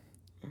Morse.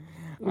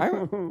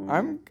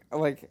 I'm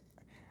like,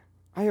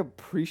 I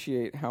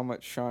appreciate how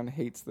much Sean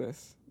hates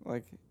this.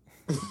 Like,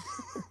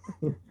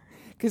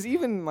 because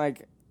even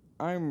like,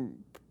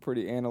 I'm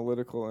pretty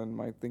analytical in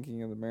my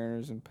thinking of the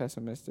Mariners and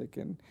pessimistic,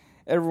 and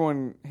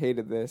everyone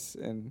hated this,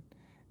 and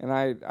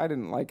I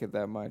didn't like it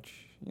that much,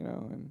 you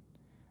know, and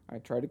I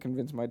tried to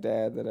convince my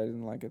dad that I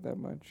didn't like it that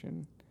much,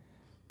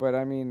 but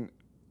I mean,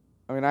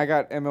 I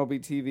got MLB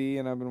TV,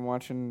 and I've been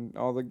watching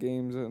all the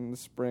games in the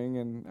spring,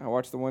 and I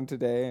watched the one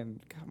today, and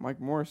God, Mike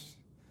Morse,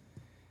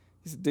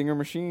 he's a dinger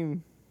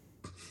machine.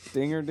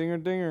 Dinger, dinger,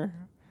 dinger.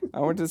 I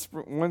went to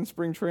one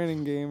spring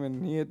training game,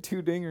 and he had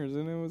 2 dingers,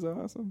 and it was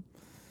awesome.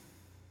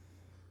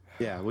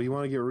 Yeah, well, you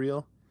want to get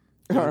real?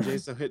 John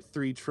Jaso hit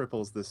 3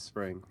 triples this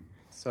spring.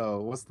 So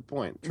what's the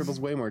point? Triple's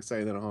way more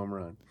exciting than a home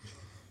run.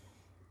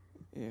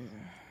 Yeah.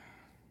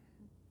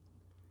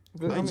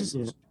 But,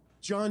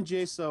 John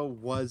Jaso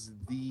was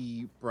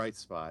the bright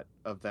spot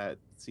of that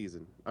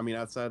season. I mean,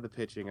 outside of the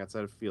pitching,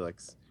 outside of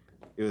Felix,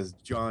 it was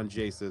John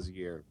Jaso's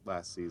year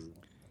last season.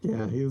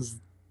 Yeah, he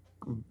was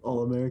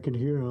all-American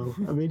hero.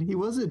 I mean, he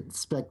wasn't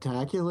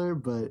spectacular,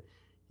 but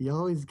he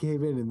always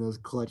came in those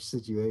clutch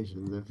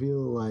situations. I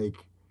feel like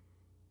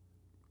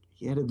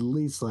he had at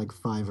least like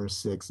 5 or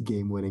 6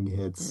 game-winning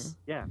hits.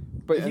 Yeah,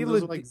 but and he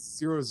those are like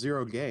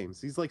 0-0 games.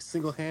 He's like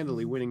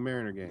single-handedly winning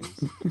Mariner games.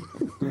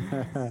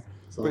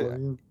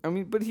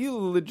 But he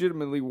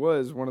legitimately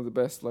was one of the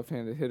best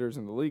left-handed hitters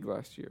in the league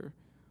last year.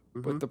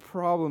 Mm-hmm. But the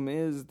problem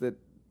is that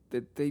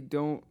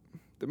the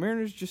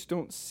Mariners just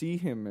don't see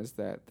him as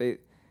that.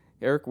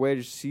 Eric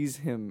Wedge sees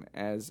him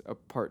as a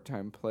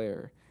part-time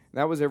player.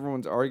 That was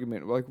everyone's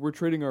argument. Like, we're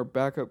trading our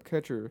backup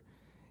catcher.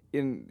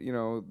 In, you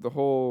know, the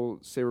whole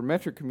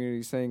sabermetric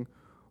community saying,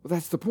 well,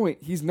 that's the point.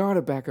 He's not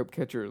a backup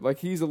catcher. Like,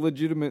 he's a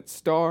legitimate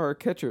star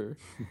catcher.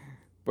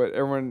 But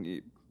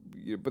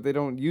they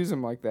don't use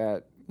him like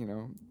that, you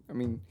know. I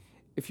mean,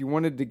 if you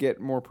wanted to get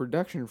more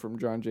production from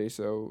John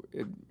Jaso,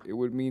 it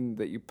would mean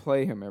that you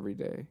play him every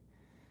day.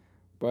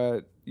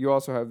 But you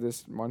also have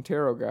this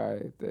Montero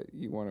guy that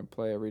you want to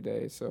play every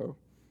day, so.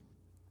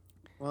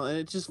 Well, and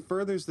it just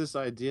furthers this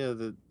idea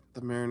that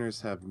the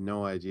Mariners have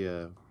no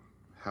idea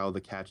how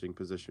the catching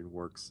position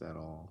works at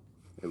all.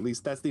 At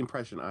least that's the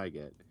impression I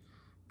get.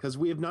 Because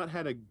we have not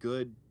had a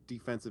good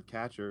defensive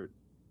catcher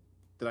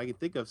that I can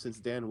think of since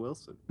Dan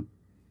Wilson.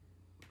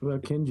 What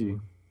about Kenji?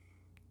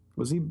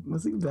 Was he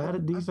bad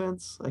at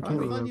defense? I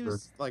can't remember. He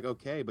was like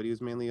okay, but he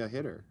was mainly a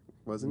hitter,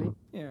 wasn't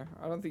he? Yeah,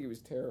 I don't think he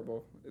was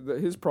terrible.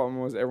 His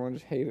problem was everyone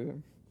just hated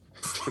him.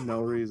 For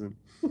no reason.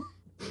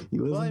 He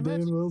wasn't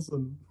Dan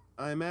Wilson.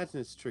 I imagine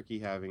it's tricky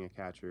having a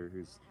catcher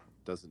who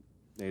doesn't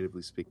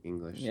natively speak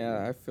English.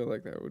 Yeah, I feel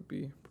like that would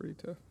be pretty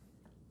tough.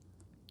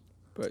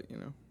 But, you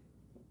know,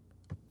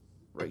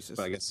 racist.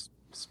 But I guess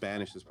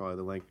Spanish is probably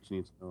the language you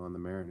need to know on the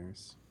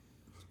Mariners.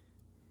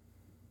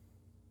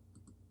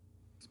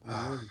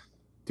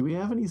 Do we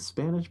have any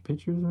Spanish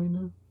pitchers right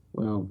now?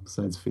 Well,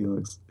 besides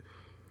Felix.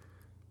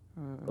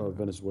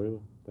 Venezuela,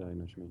 but I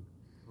know what you mean.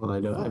 Well, I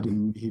know I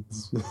didn't.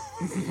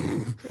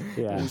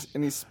 Yeah.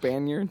 Any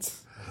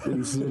Spaniards?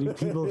 Any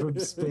people from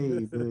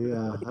Spain?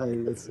 Yeah,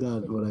 that's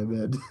not what I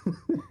meant.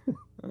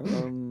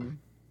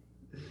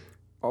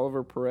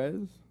 Oliver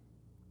Perez.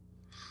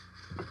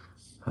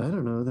 I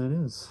don't know who that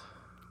is.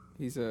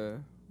 He's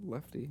a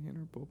lefty in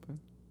our bullpen.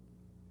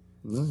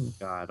 No.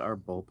 God, our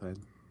bullpen.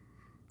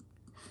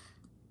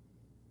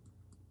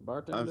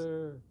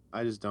 Bartender.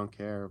 I just don't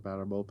care about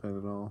our bullpen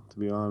at all, to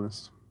be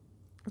honest.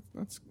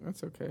 That's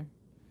okay.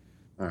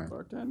 All right.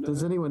 Bartender.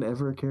 Does anyone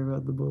ever care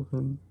about the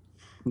bullpen?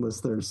 Unless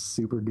they're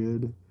super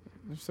good.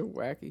 They're so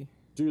wacky.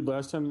 Dude,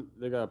 last time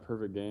they got a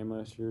perfect game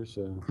last year,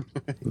 so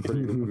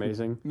pretty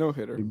amazing. No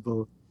hitter. Big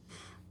bull.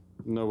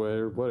 No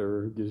way,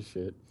 whatever. Who gives a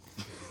shit?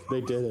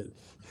 They did it.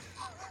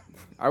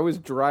 I was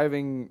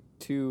driving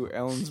to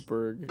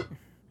Ellensburg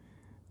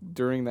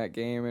during that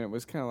game, and it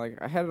was kind of like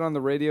I had it on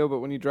the radio, but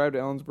when you drive to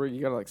Ellensburg,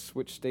 you gotta like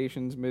switch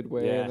stations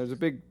midway, Yeah. and there's a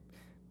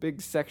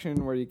big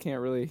section where you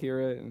can't really hear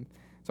it, and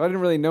so I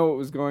didn't really know what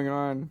was going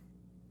on.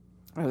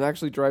 I was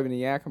actually driving to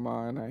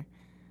Yakima, and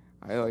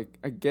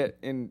I get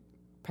in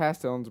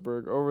past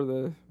Ellensburg over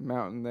the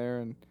mountain there,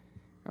 and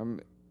I'm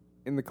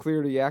in the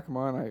clear to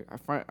Yakima, and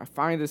I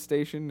find a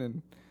station,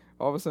 and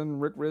all of a sudden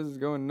Rick Riz is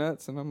going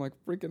nuts, and I'm like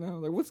freaking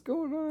out, like what's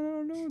going on? I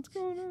don't know what's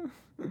going on.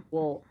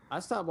 Well, I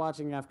stopped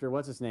watching after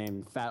what's his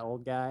name, fat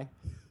old guy.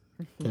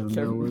 Kevin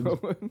Kevin Nolan.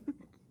 Nolan.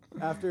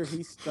 After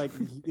he's like,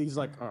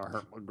 oh, I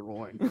hurt my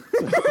groin.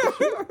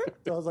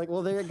 So I was like,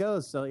 well, there it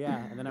goes. So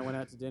yeah, and then I went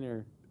out to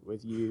dinner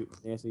with you,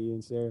 Nancy,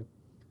 and Sarah,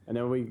 and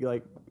then we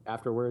like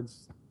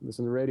afterwards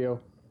listen to the radio.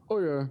 Oh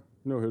yeah,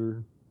 no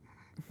hitter.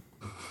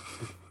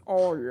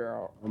 Oh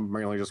yeah. I'm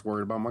mainly just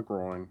worried about my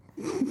groin.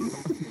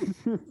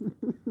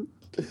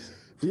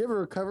 Did you ever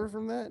recover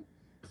from that?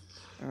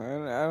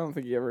 I don't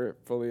think he ever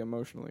fully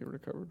emotionally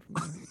recovered from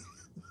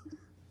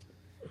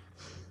that.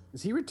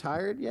 Is he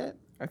retired yet?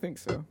 I think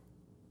so.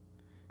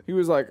 He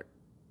was like,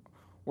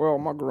 well,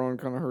 my groin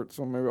kind of hurts,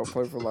 so maybe I'll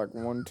play for like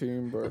one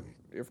team, but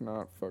if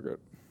not, fuck it.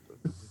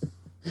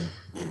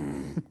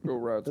 Go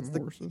ride some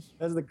horses.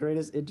 That's the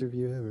greatest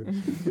interview ever.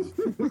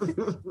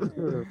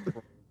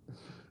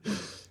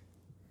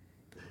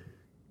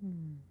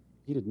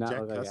 He did not Jack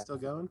look like Cuss that. still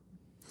going?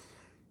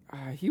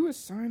 He was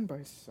signed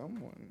by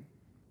someone.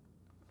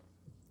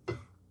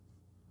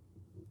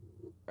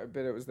 I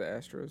bet it was the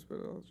Astros, but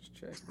I'll just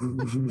check.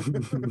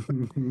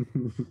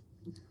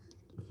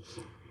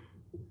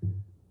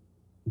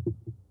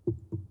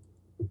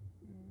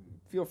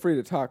 Feel free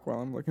to talk while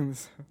I'm looking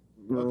this up.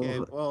 Okay,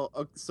 well,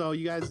 so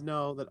you guys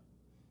know that,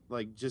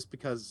 like, just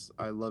because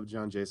I love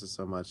John Jason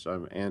so much,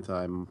 I'm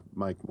anti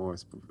Mike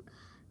Morris.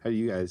 How do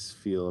you guys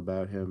feel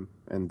about him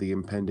and the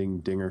impending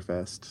Dinger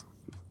Fest?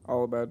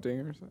 All about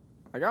dingers.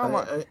 Like,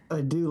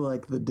 I do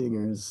like the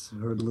dingers,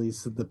 or at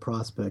least the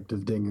prospect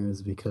of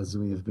dingers, because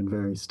we have been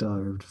very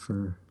starved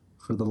for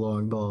the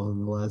long ball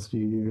in the last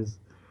few years.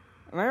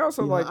 And I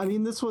also I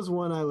mean, this was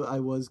one I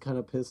was kind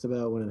of pissed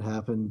about when it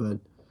happened, but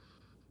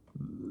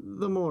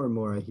the more and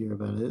more I hear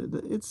about it,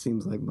 it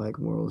seems like Mike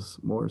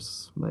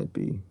Morse might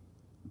be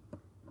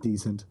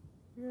decent.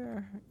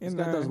 Yeah. He's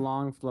got those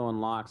long flowing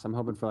locks. I'm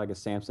hoping for like a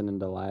Samson and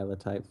Delilah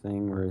type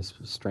thing where his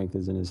strength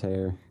is in his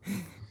hair.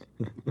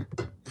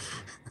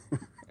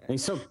 And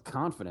he's so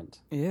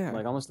confident. Yeah.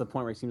 Like almost to the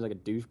point where he seems like a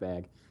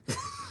douchebag.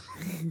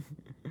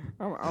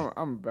 I'm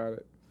about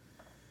it.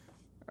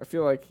 I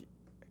feel like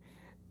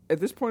at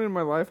this point in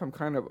my life, I'm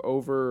kind of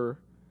over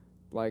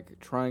like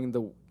trying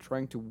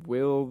to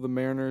will the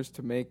Mariners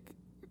to make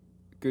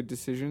good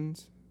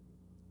decisions.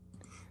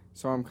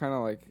 So I'm kind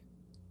of like,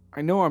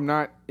 I know I'm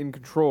not in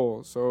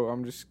control, so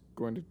I'm just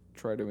going to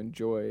try to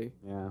enjoy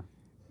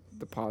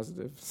the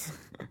positives.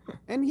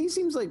 And he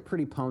seems like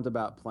pretty pumped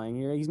about playing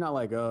here. He's not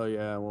like, oh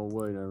yeah, well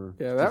whatever.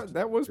 Yeah,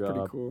 that was job.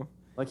 pretty cool.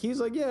 Like he's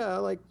like, yeah, I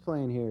like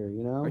playing here.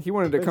 You know, Like he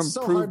wanted to But come it's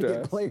so prove hard to to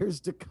get us. players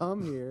to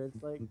come here.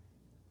 It's like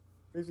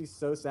makes me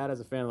so sad as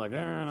a fan. Like,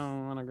 I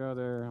don't want to go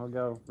there. I'll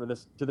go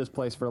to this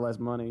place for less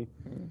money.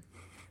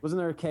 Wasn't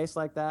there a case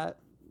like that?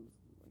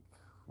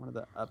 One of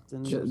the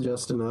Uptons.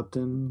 Justin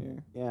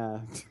Upton Yeah.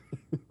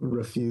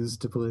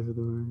 refused to play for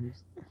the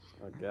Mariners.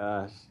 Oh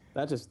gosh,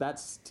 that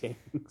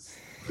stings.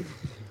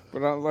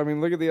 But I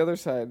mean, look at the other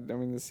side. I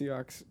mean, the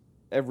Seahawks.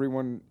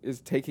 Everyone is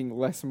taking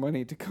less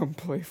money to come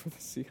play for the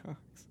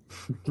Seahawks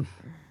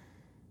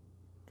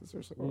because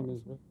they're so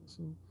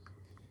awesome.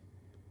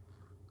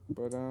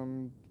 But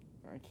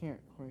I can't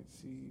quite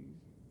see.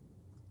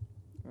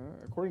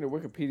 According to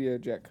Wikipedia,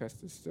 Jack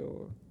Cust is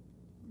still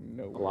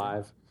nowhere.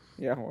 Alive.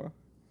 Yeah, well,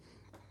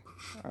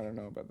 I don't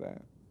know about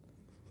that.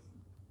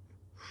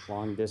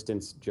 Long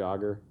distance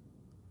jogger.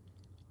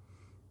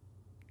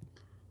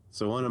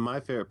 So one of my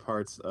favorite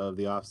parts of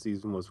the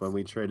offseason was when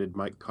we traded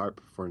Mike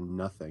Karp for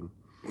nothing.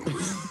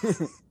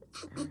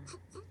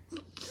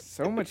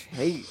 So much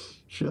hate.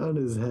 Sean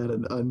has had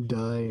an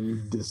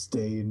undying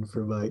disdain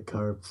for Mike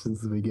Karp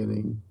since the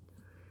beginning.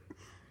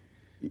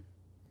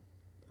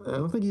 I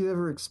don't think you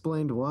ever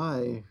explained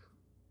why.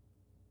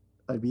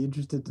 I'd be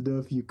interested to know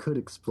if you could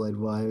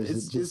explain why. Or is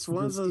It's it just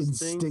one of this those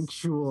things-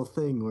 instinctual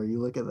thing where you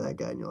look at that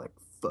guy and you're like,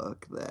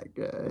 fuck that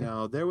guy.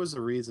 No, there was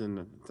a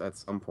reason at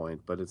some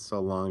point, but it's so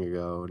long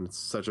ago, and it's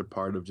such a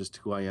part of just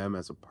who I am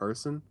as a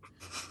person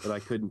that I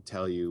couldn't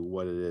tell you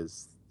what it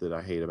is that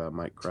I hate about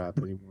Mike Crap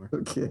anymore.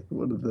 Okay,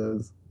 one of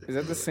those. Is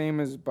that the same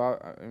as Bob?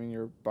 I mean,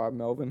 your Bob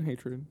Melvin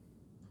hatred?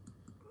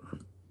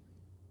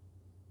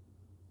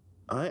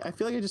 I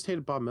feel like I just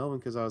hated Bob Melvin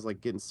because I was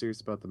like getting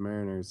serious about the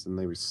Mariners and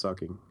they were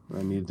sucking.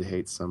 I needed to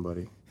hate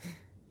somebody.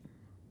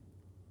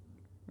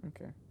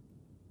 Okay.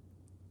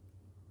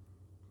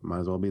 Might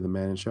as well be the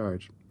man in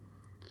charge.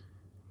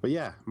 But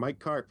yeah, Mike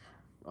Karp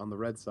on the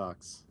Red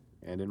Sox,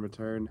 and in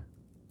return,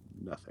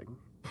 nothing.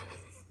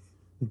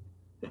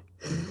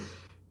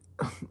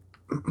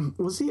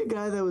 Was he a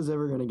guy that was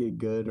ever going to get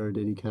good, or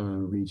did he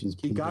kind of reach his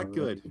peak? He got already?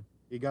 good.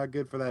 He got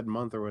good for that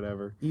month or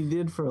whatever. He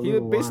did for a He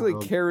little had basically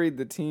while. carried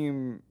the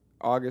team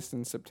August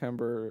and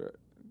September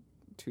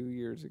 2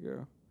 years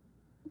ago.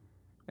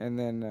 And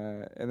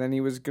then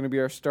he was going to be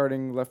our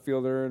starting left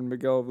fielder, and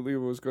Miguel Oliva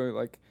was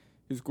going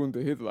he's going to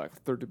hit like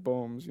 30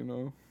 bombs, you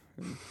know.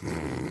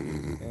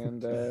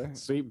 And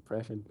Sweet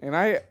impression.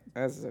 and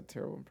that's a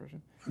terrible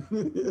impression.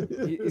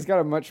 He's got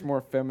a much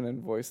more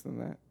feminine voice than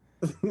that.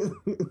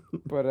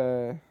 But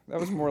that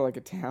was more like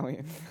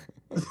Italian.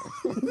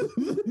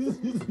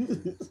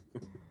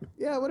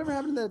 Yeah, whatever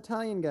happened to the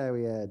Italian guy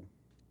we had?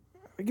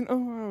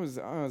 I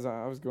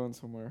was going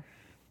somewhere.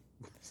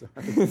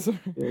 Sorry. Sorry.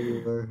 Yeah,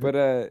 you were. But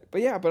I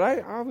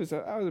was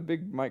a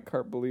big Mike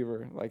Karp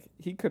believer. Like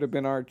he could have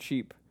been our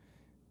cheap,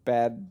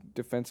 bad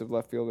defensive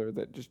left fielder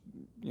that just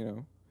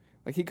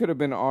like he could have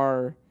been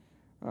our,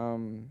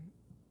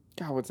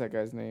 God, what's that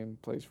guy's name?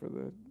 Plays for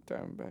the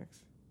Diamondbacks.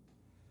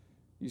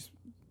 Used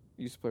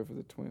to play for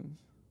the Twins.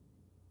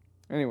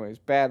 Anyways,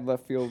 bad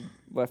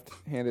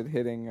left-handed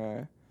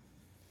hitting,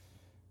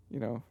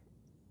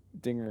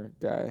 dinger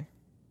guy.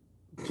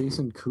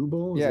 Jason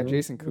Kubel? Yeah,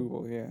 Jason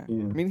Kubel. Yeah.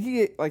 Yeah. I mean,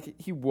 he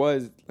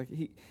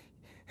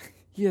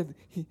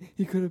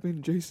could have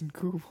been Jason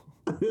Kubel.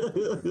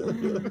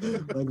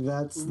 Like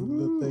that's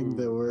the thing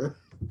that we're.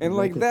 And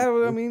like that,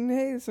 I mean,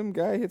 hey, some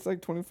guy hits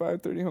like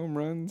 25, 30 home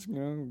runs,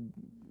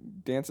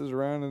 dances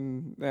around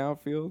in the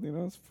outfield,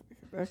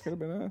 that could have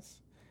been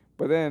us.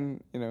 But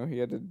then, he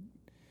had to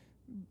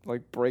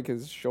like break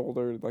his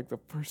shoulder like the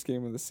first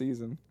game of the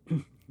season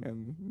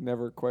and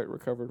never quite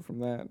recovered from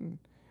that. And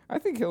I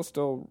think he'll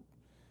still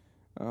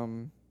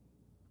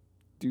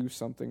do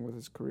something with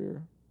his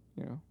career,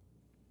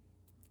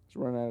 He's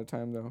running out of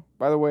time though.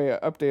 By the way,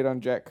 update on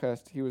Jack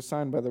Cust. He was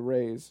signed by the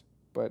Rays,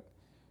 but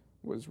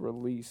was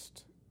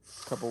released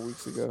a couple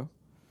weeks ago.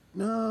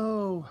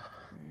 No.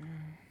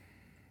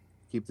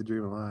 Keep the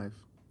dream alive.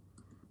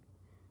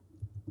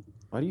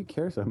 Why do you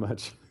care so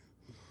much?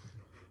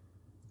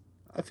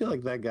 I feel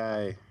like that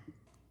guy,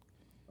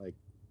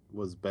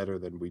 was better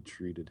than we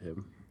treated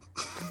him.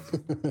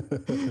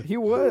 He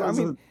was. I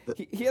mean,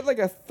 he had like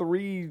a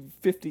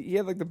 350. He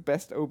had like the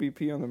best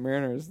OBP on the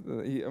Mariners.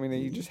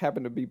 He just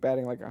happened to be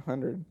batting like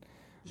 100.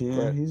 Yeah,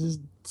 but he's just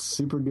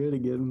super good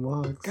at getting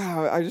walks.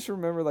 God, I just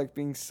remember like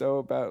being so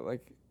about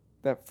like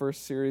that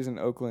first series in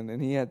Oakland,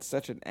 and he had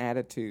such an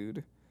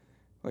attitude,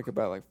 like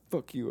about like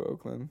fuck you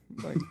Oakland,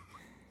 like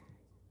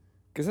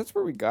because that's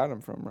where we got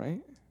him from,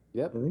 right?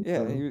 Yep. I think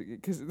Yeah, so.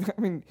 because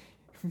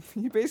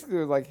he basically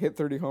would like hit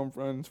 30 home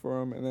runs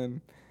for him, and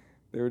then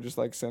they would just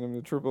like send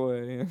him to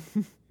AAA.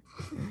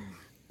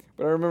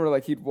 But I remember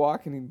like he'd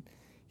walk, and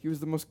he was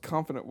the most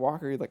confident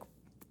walker. He'd like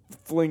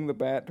fling the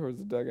bat towards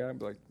the dugout and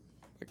be like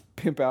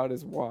pimp out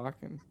his walk,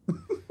 and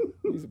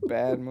he's a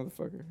bad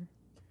motherfucker.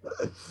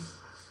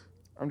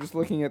 I'm just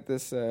looking at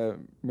this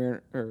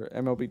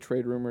MLB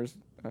Trade Rumors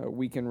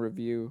weekend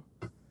review,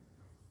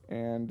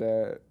 and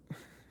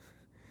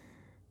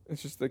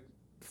it's just like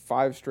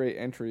 5 straight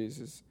entries.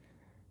 Is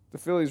the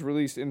Phillies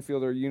released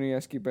infielder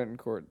Yuniesky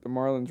Betancourt. The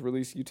Marlins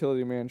released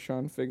utility man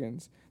Sean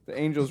Figgins. The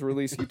Angels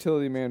released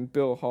utility man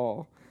Bill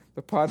Hall.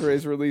 The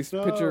Padres released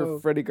pitcher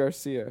Freddie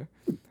Garcia.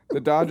 The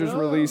Dodgers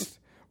released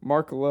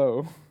Mark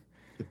Lowe.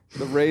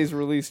 The Rays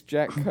released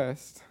Jack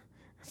Cust.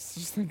 It's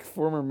just like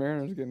former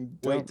Mariners getting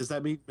dumped. Wait, does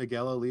that mean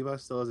Miguel Oliva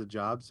still has a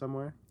job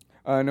somewhere?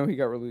 No, he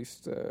got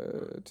released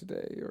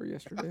today or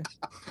yesterday.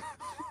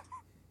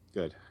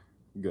 Good.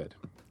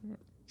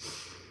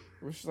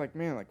 It was just like,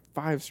 man, like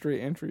 5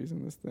 straight entries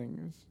in this thing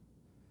is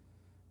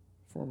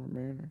former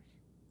Mariners.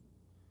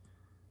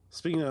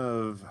 Speaking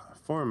of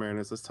former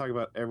Mariners, let's talk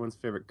about everyone's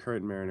favorite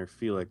current Mariner,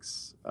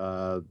 Felix.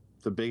 The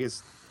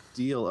biggest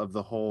deal of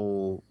the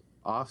whole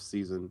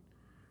offseason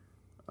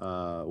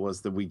was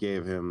that we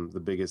gave him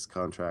the biggest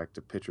contract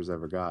a pitcher's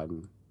ever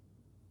gotten.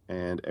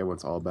 And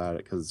everyone's all about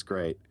it because it's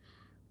great.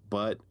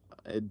 But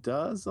it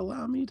does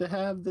allow me to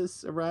have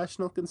this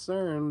irrational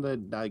concern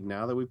that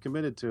now that we've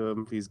committed to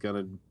him, he's going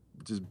to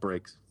just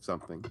break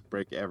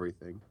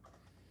everything.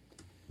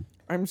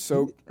 I'm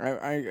so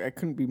I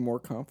couldn't be more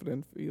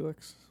confident,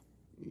 Felix.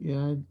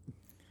 Yeah,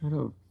 I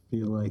don't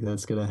feel like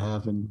that's gonna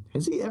happen.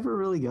 Has he ever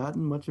really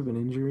gotten much of an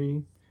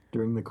injury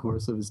during the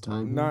course of his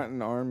time here? Not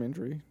an arm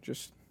injury,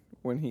 just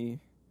when he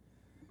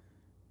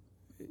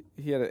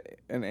had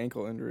an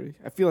ankle injury.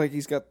 I feel like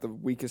he's got the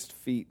weakest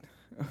feet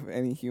of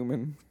any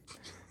human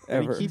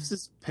ever. And he keeps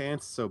his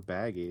pants so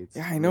baggy.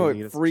 Yeah, I know,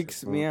 really it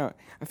freaks me out.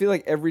 I feel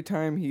like every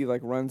time he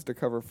like runs to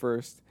cover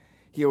first,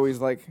 he always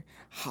like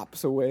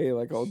hops away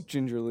like all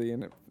gingerly,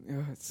 and it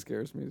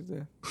scares me to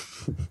death.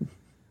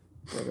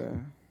 But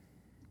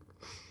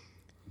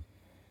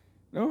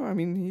no, I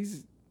mean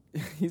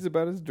he's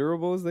about as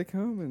durable as they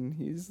come, and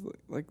he's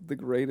like the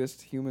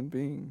greatest human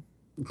being.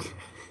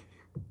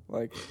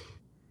 Like,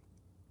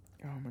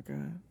 oh my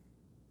god.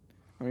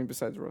 I mean,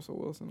 besides Russell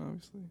Wilson,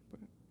 obviously, but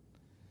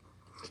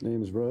His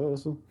name is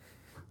Russell.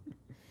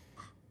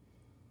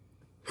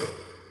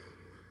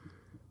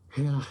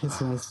 Yeah, it's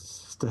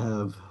nice to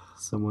have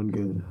someone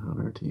good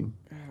on our team.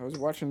 I was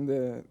watching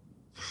the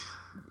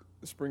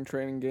spring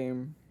training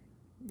game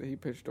that he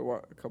pitched a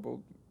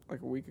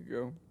week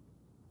ago,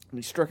 and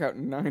he struck out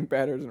 9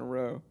 batters in a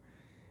row.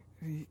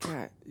 And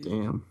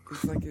Damn.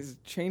 It's like his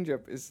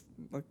changeup is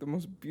like the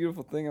most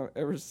beautiful thing I've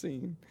ever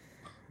seen.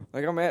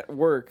 Like I'm at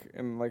work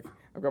and like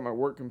I've got my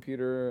work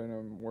computer and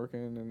I'm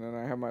working, and then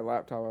I have my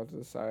laptop out to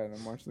the side and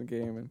I'm watching the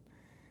game,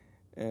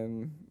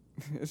 and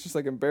it's just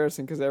like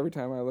embarrassing because every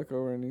time I look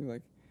over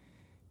and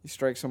he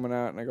strikes someone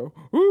out and I go,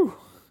 woo!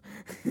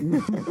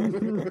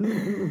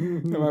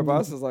 And my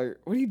boss is like,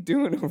 what are you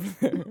doing over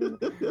there?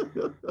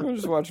 I'm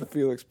just watching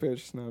Felix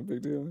pitch. It's not a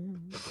big deal.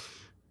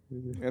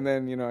 And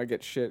then, I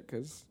get shit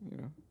because,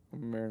 I'm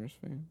a Mariners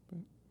fan.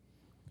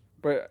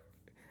 But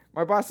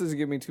my boss doesn't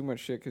give me too much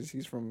shit because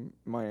he's from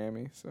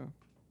Miami, so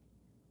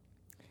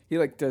he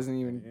doesn't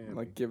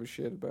even give a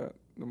shit about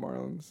the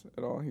Marlins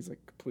at all. He's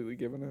completely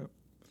given up.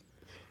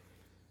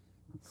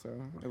 So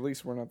at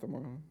least we're not the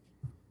Marlins.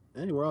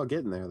 Hey, we're all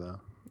getting there though.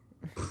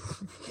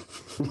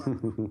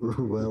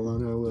 We're well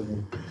on our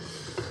way.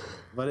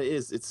 But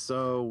it's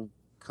so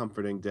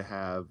comforting to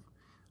have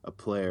a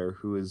player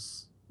who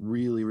is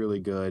really, really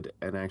good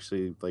and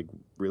actually like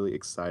really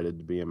excited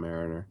to be a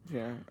Mariner.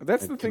 Yeah,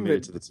 that's and the thing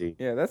committed that to the team.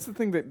 yeah, that's the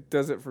thing that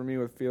does it for me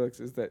with Felix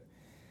is that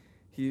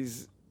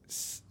he's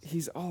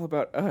all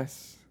about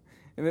us,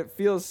 and it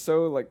feels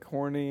so like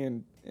corny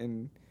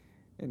and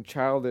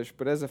childish.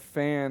 But as a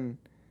fan,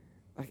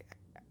 like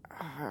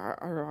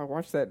I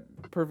watched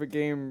that perfect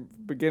game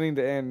beginning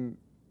to end.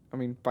 I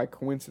mean, by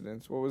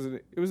coincidence, what was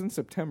it? It was in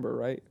September,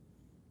 right?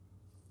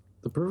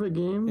 The perfect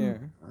game. Yeah,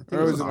 I think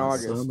or it was in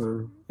August. August.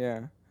 Summer.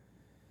 Yeah.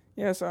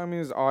 Yeah, so I mean,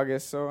 it's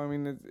August, so I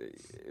mean,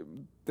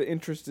 the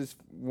interest is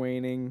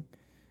waning.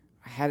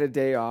 I had a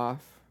day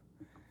off.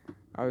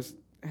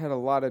 Had a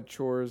lot of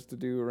chores to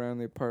do around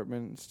the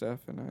apartment and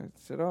stuff, and I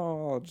said,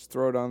 "Oh, I'll just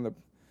throw it on the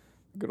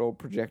good old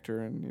projector,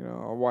 and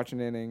I'll watch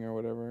an inning or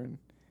whatever."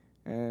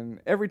 And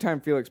every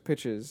time Felix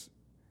pitches,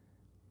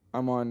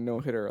 I'm on no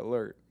hitter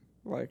alert.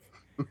 Like,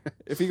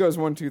 if he goes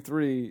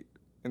 1-2-3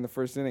 in the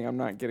first inning, I'm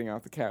not getting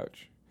off the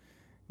couch,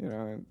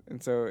 and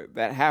so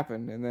that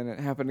happened, and then it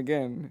happened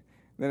again.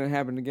 Then it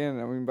happened again.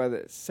 I mean, by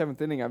the 7th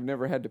inning, I've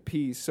never had to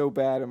pee so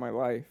bad in my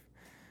life,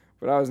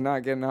 but I was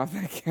not getting off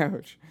that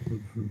couch.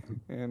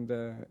 And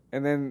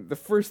then the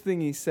first thing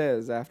he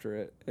says after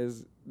it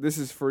is, "This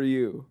is for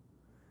you,"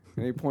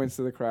 and he points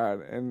to the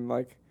crowd. And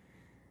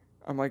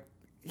I'm like,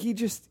 he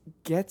just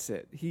gets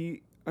it.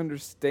 He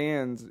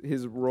understands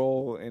his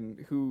role and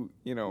who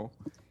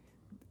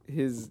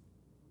his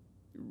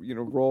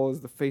role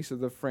as the face of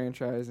the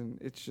franchise, and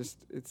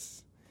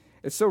it's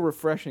so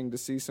refreshing to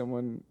see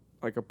someone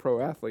like a pro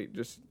athlete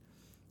just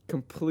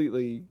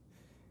completely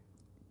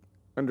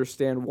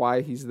understand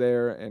why he's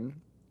there and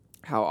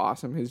how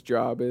awesome his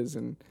job is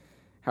and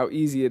how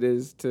easy it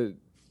is to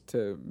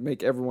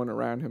make everyone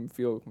around him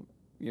feel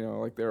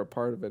like they're a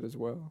part of it as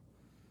well.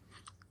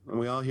 And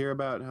we all hear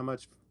about how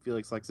much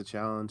Felix likes a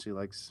challenge. He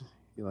likes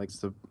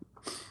to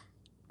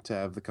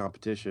have the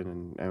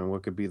competition, and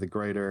what could be the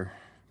greater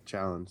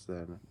challenge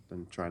than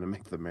trying to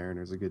make the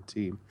Mariners a good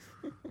team.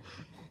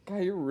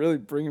 God, you're really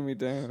bringing me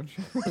down.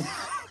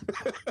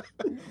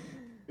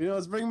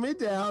 It's bringing me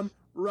down.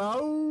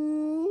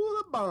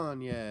 Raul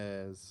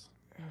Ibanez.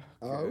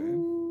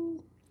 Oh.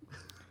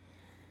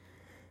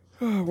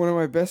 One of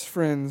my best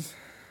friends,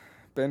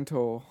 Ben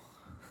Toll.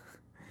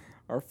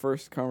 Our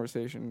first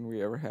conversation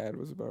we ever had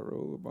was about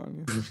Raul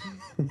Ibanez.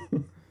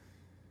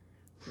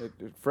 at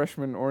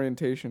freshman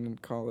orientation in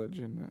college,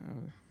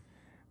 and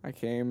I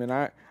came, and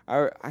I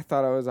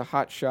thought I was a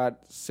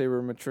hotshot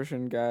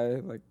sabermetrician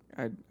guy. Like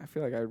I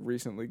feel like I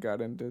recently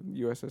got into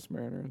USS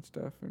Mariner and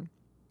stuff,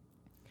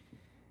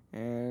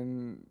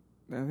 and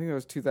I think it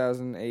was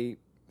 2008.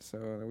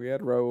 So we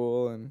had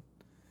Raul,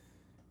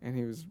 and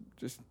he was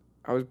just.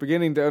 I was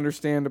beginning to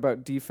understand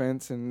about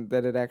defense and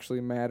that it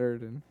actually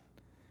mattered,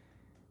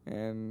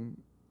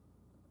 and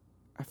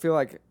I feel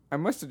like I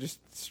must have just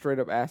straight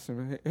up asked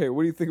him, "Hey,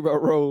 what do you think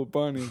about Raul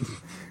Ibanez?"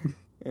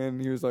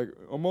 And he was like,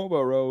 "I'm all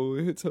about Raul.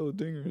 He hits hella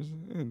dingers."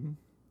 And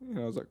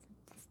I was like,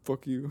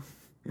 "Fuck you."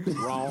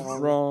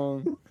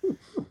 Wrong.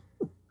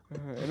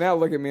 And now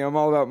look at me. I'm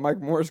all about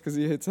Mike Morse because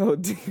he hits hella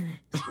dingers.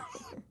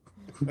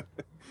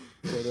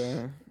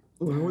 But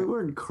well, we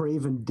weren't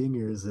craving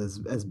dingers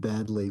as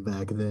badly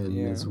back then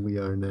as we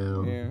are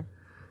now. Yeah.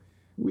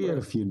 We had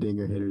a few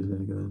dinger hitters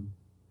back then.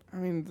 I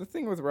mean, the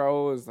thing with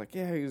Raul is like,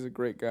 yeah, he's a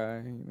great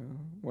guy.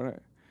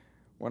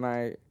 When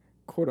I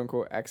quote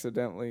unquote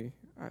accidentally,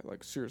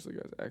 seriously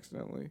guys,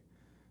 accidentally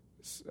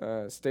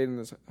stayed in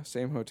this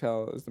same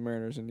hotel as the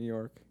Mariners in New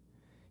York.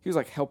 He was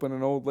like helping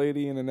an old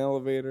lady in an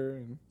elevator,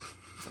 and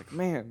it's like,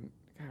 man,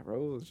 God,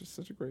 Raul is just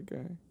such a great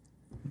guy.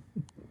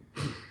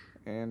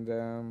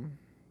 And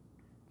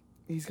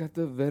he's got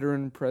the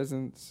veteran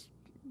presence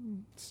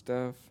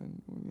stuff,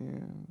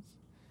 and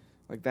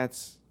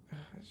that's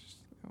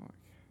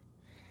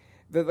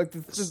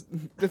just.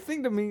 The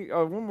thing to me,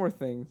 one more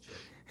thing,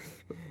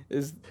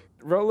 is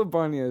Raul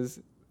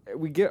Ibanez.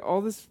 We get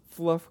all this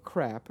fluff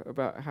crap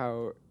about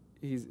how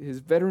his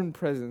veteran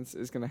presence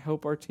is going to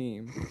help our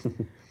team,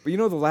 but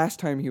the last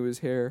time he was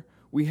here,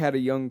 we had a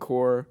young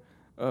core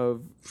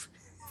of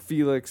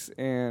Felix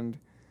and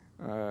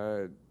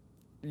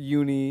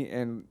Uni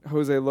and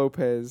Jose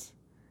Lopez.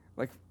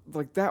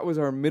 Like that was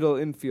our middle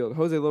infield.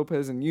 Jose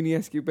Lopez and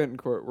Yuniescu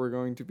Betancourt were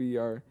going to be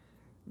our,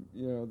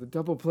 the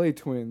double play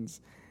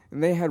twins.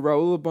 And they had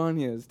Raul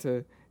Ibanez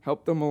to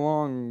help them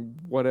along,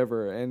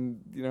 whatever. And,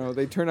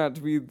 they turned out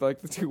to be,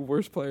 like, the two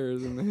worst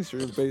players in the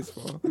history of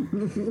baseball. A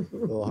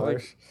little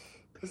harsh.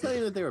 It's not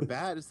even that they were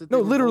bad. It's that No,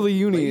 they were literally, both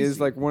Uni lazy. is,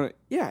 like, one.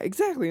 Yeah,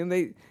 exactly. And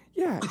they,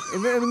 yeah.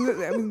 And then,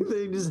 I mean,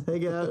 They just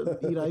hang out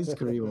and eat ice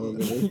cream all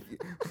day.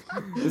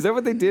 is that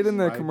what they did in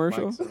the Ride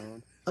commercial? bikes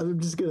around.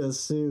 I'm just going to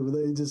assume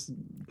they just...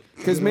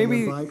 'Cause get on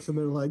maybe- their bikes and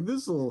they're like,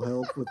 this will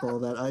help with all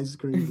that ice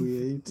cream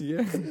we ate.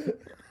 Yeah.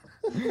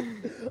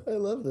 I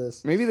love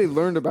this. Maybe they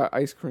learned about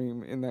ice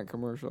cream in that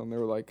commercial, and they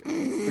were like,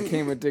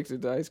 became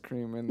addicted to ice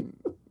cream, and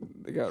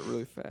they got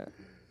really fat.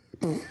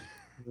 I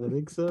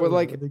think so. But,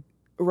 like, I think-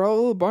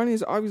 Raul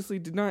Ibanez obviously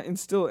did not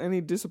instill any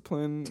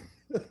discipline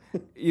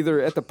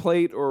either at the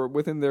plate or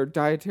within their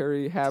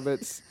dietary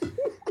habits.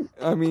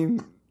 I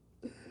mean,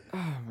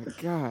 oh my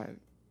God.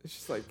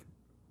 It's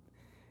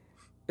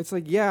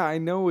like, yeah, I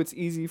know it's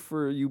easy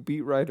for you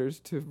beat writers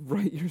to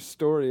write your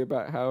story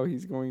about how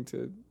he's going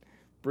to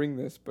bring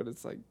this, but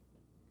it's like,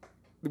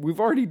 we've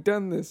already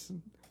done this.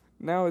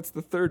 Now it's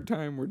the third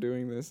time we're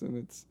doing this, and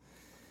it's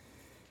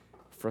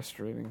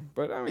frustrating.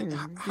 But I mean,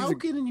 how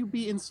can you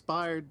be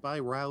inspired by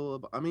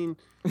Raul? I mean,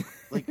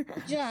 like,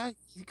 yeah,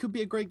 he could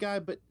be a great guy,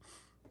 but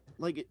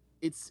like,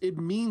 it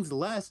means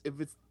less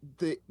if it's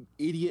the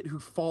idiot who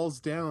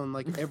falls down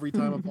like every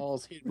time a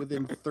ball's hit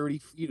within 30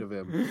 feet of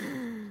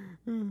him.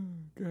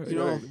 God, You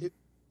know,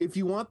 if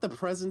you want the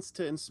presence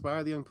to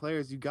inspire the young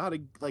players, you got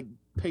to like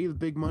pay the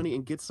big money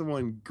and get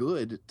someone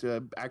good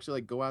to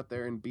actually like go out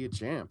there and be a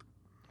champ.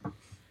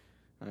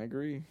 I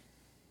agree.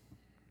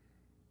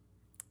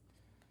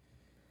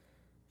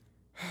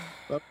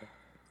 But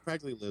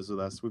practically lives with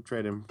us. We've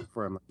traded him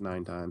for him like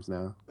 9 times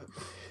now.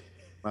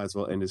 Might as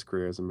well end his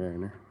career as a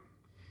Mariner.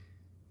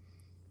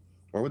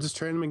 Or we'll just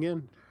trade him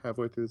again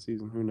halfway through the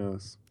season. Who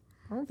knows?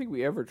 I don't think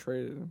we ever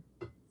traded him.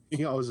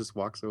 He always just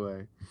walks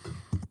away.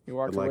 He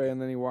walks But, like- away and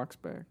then he walks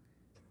back.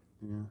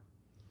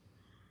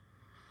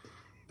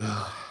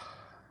 Yeah.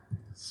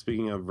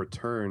 Speaking of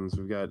returns,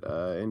 we've got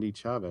Andy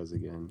Chavez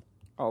again.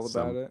 All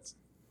about it.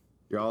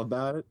 You're all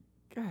about it?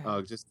 God.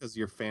 Oh, just because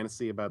your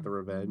fantasy about the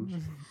revenge?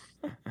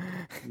 I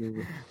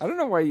don't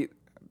know why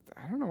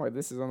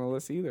this is on the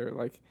list either.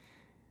 Like,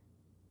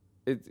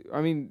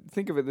 I mean,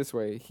 think of it this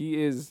way: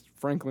 he is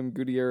Franklin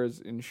Gutierrez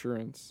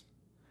insurance.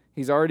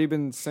 He's already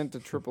been sent to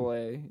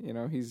AAA. You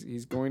know,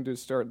 he's going to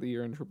start the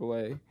year in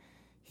AAA.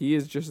 He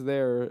is just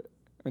there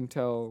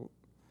until,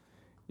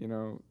 you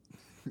know,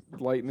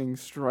 lightning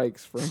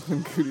strikes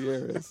Franklin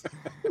Gutierrez.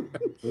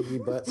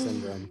 Boogie butt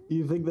syndrome.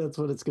 You think that's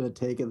what it's going to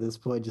take at this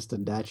point? Just a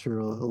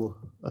natural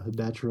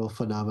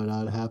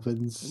phenomenon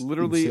happens.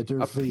 Literally, in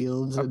center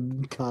field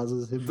and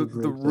causes him to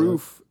break The down?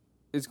 roof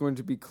is going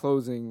to be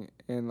closing,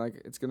 and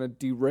like it's going to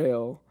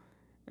derail,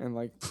 and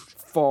like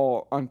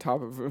fall on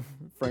top of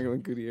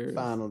Franklin Gutierrez.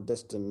 Final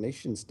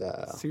Destination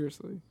style.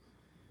 Seriously.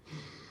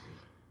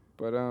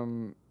 But I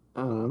don't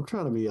know. I'm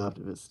trying to be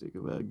optimistic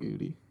about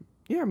Goody.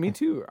 yeah, me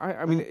too.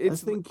 I mean,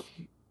 it's I think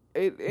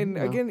and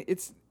Yeah. again,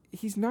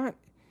 he's not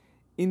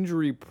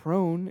injury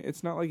prone.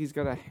 It's not like he's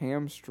got a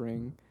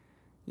hamstring,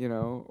 you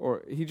know,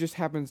 or he just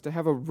happens to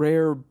have a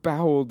rare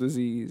bowel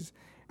disease,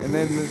 and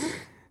then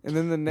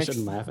the I next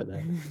shouldn't laugh at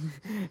that.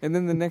 and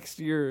then the next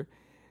year,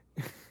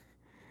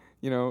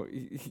 you know,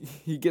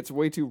 he gets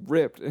way too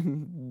ripped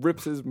and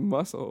rips his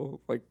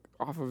muscle like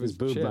off of his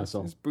boob chest.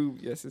 muscle. His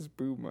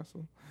boob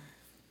muscle.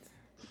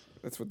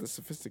 That's what the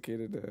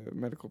sophisticated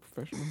medical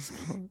professionals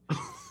call it.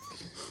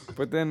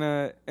 But then,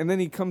 and then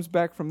he comes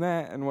back from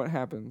that, and what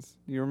happens?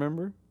 Do you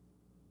remember?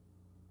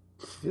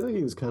 I feel like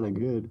he was kind of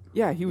good.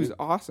 Yeah, he was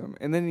awesome.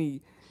 And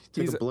then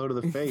Took a blow to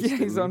the face. yeah, he's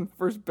didn't he? on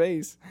first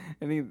base,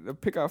 and a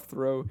pickoff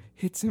throw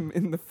hits him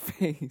in the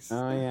face.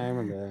 Oh yeah, I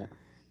remember that.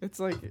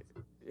 It's like,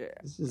 yeah,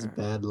 This is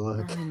bad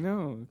luck. I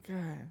know,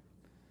 God.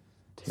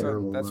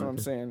 Terrible So that's what luck. I'm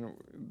saying.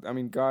 I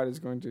mean, God is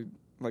going to,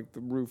 like, the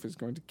roof is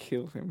going to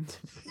kill him.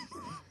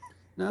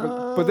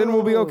 No. But then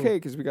we'll be okay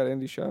because we got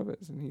Andy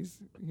Chavez, and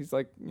he's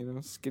like, you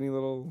know, skinny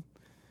little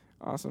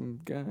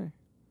awesome guy.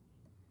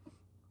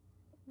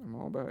 I'm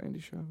all about Andy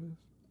Chavez.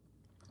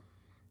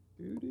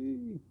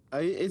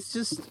 It's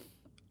just,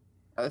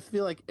 I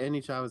feel like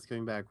Andy Chavez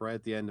coming back right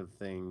at the end of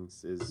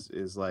things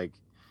is like,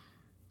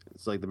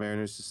 it's like the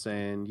Mariners just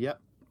saying, "Yep,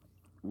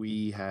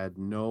 we had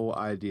no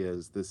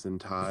ideas this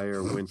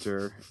entire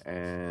winter,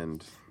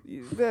 and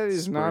That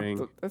is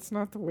Spring. that's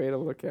not the way to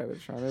look at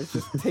it, Sean. It's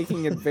just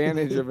taking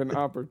advantage of an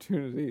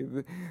opportunity.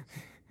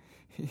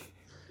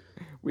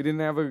 We didn't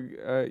have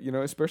you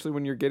know, especially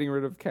when you're getting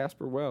rid of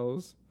Casper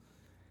Wells,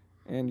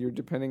 and you're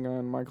depending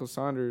on Michael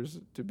Saunders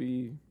to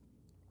be,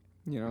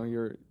 you know,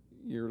 your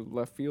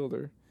left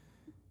fielder.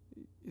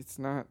 It's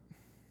not.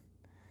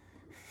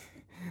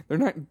 They're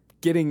not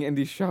getting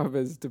Andy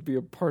Chavez to be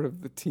a part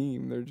of the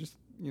team. They're just,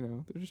 you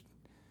know,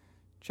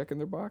 checking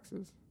their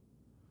boxes.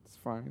 It's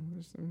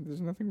fine.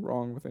 There's nothing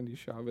wrong with Andy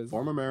Chavez.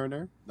 former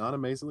Mariner, not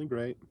amazingly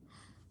great."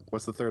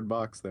 What's the third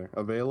box there?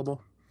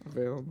 Available?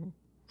 Available.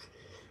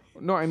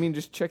 No, I mean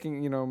just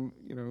checking. You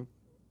know,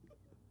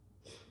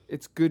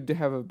 it's good to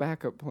have a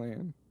backup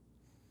plan.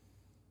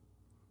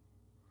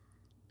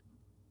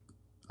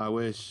 I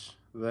wish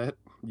that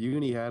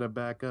Uni had a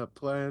backup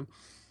plan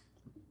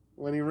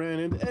when he ran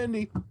into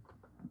Andy.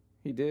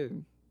 He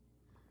did.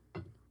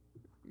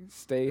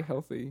 Stay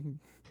healthy.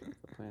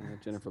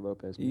 Jennifer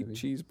Lopez Eat movie.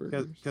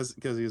 cheeseburgers.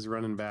 Because he was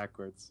running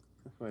backwards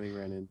when he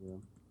ran into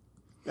him.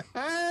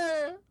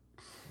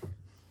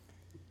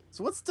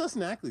 So what's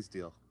Dustin Ackley's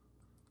deal?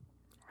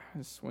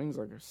 His swings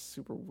like are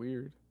super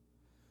weird.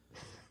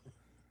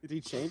 Did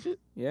he change it?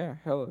 Yeah,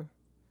 hella.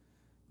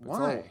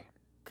 Why?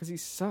 Because he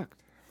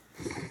sucked.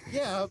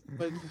 Yeah,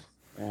 but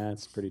Yeah,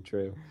 that's pretty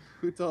true.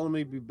 who told him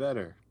he'd be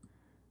better?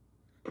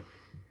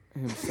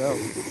 Himself.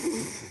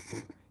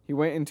 He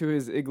went into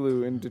his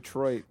igloo in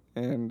Detroit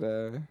and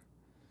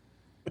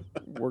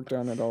worked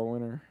on it all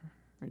winter,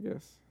 I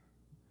guess.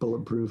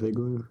 Bulletproof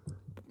igloo.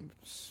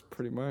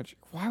 Pretty much.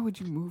 Why would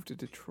you move to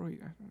Detroit?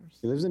 I don't He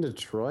understand. lives in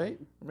Detroit.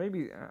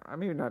 Maybe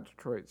not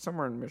Detroit.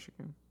 Somewhere in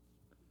Michigan.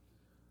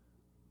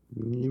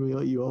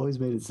 You always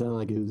made it sound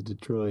like it was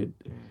Detroit.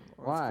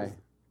 Why?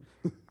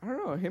 I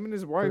don't know. Him and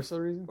his wife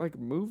Personal reason? like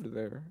moved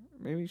there.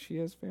 Maybe she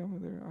has family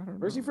there. I don't know.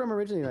 Where's he from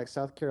originally? Like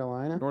South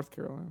Carolina? North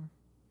Carolina.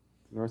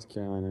 North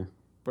Carolina.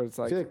 But it's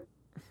I like, feel like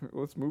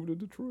let's move to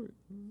Detroit.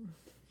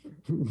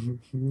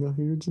 No,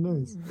 here it's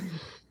nice.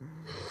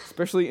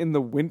 Especially in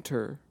the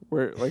winter,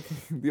 where like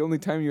the only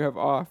time you have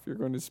off, you're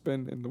going to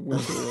spend in the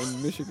winter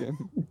in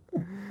Michigan.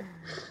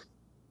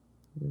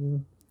 Yeah.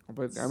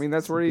 But I mean,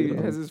 that's where he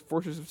has his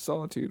fortress of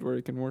solitude, where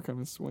he can work on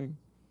his swing.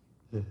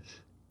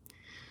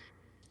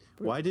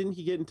 Why didn't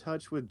he get in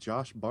touch with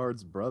Josh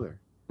Bard's brother?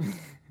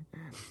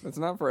 That's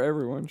not for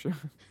everyone, Sean.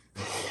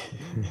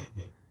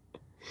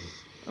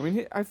 I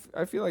mean, I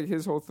feel like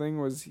his whole thing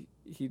was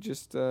he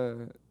just I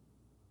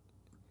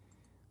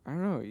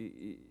don't know.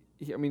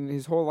 I mean,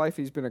 his whole life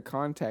he's been a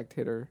contact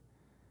hitter,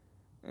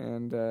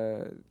 and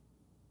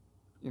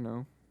you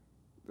know,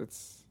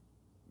 that's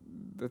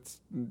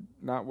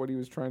not what he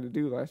was trying to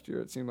do last year.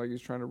 It seemed like he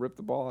was trying to rip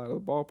the ball out of the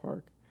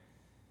ballpark,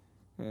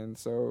 and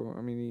so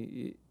I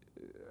mean,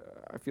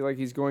 I feel like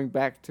he's going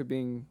back to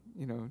being,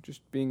 you know,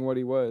 just being what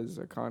he was,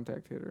 a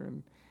contact hitter,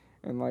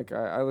 and like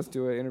I listened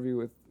to an interview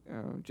with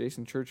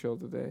Jason Churchill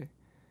today,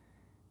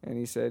 and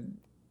he said,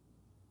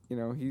 you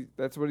know,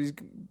 that's what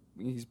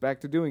he's back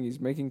to doing. He's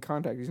making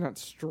contact. He's not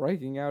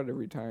striking out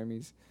every time.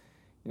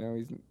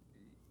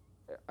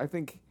 I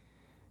think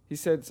he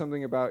said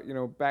something about, you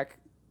know, back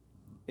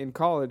in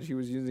college he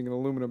was using an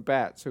aluminum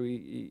bat, so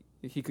he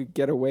could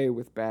get away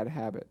with bad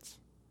habits,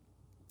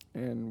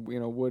 and you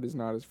know, wood is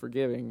not as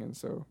forgiving, and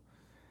so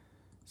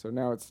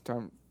now it's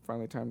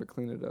finally time to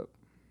clean it up.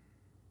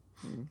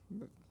 And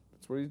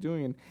that's what he's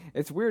doing, and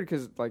it's weird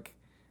because like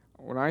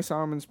when I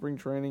saw him in spring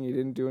training, he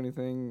didn't do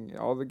anything.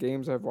 All the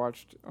games I've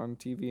watched on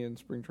TV in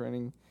spring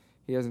training,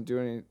 he hasn't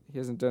done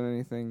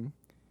anything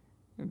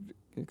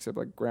except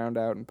like ground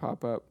out and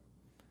pop up.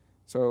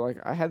 So like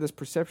I had this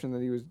perception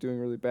that he was doing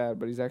really bad,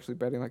 but he's actually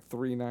batting like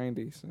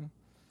 .390. So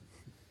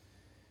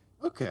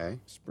Okay,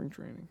 spring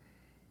training.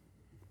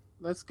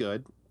 that's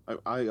good.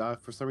 I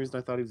for some reason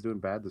I thought he was doing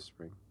bad this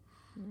spring.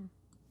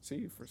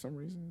 See, for some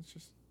reason it's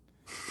just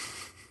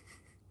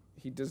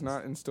he does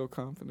not instill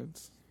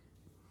confidence.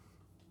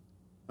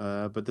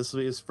 But this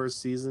will be his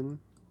first season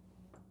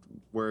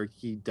where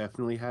he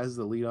definitely has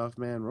the leadoff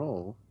man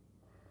role.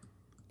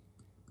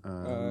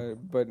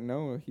 But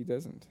no, he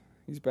doesn't.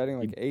 He's batting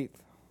like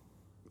 8th.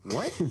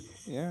 What?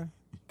 Yeah.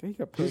 Okay,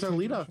 Who's our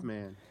leadoff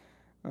man?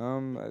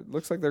 It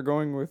looks like they're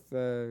going with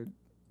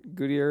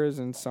Gutierrez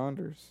and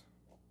Saunders.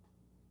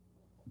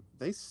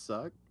 They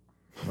suck.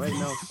 Wait,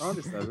 no,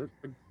 Saunders doesn't.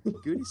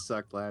 But Goody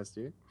sucked last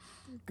year.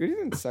 Goody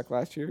didn't suck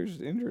last year. He was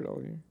just injured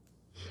all year.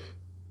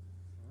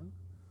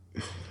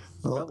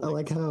 Well, I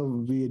like how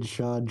me and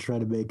Sean try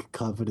to make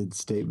confident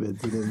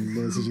statements, and then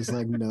Nancy's just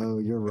like, "No,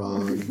 you're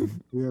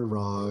wrong. You're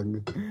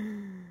wrong."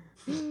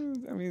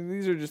 I mean,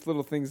 these are just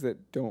little things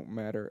that don't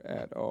matter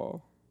at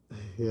all.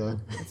 Yeah.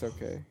 It's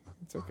okay.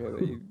 It's okay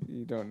that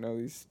you don't know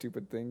these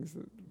stupid things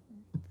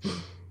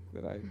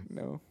that I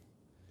know.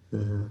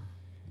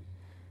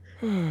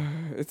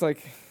 It's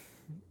like,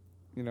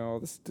 you know, all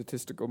the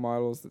statistical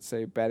models that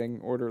say batting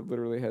order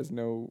literally has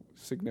no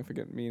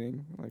significant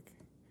meaning. Like,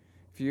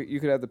 if you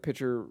could have the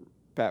pitcher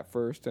bat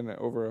first, and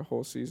over a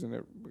whole season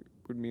it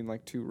would mean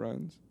like 2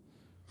 runs.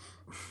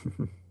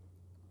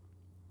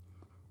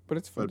 But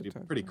it's fun. That'd be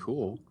pretty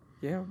cool.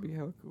 Yeah, it would be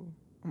hella cool.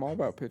 I'm all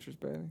about pitchers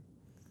batting.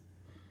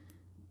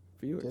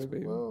 Felix, David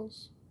baby.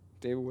 Wells.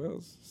 David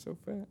Wells, so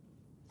fat.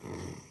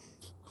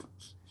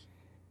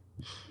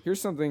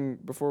 Here's something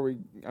before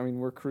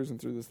we're cruising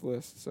through this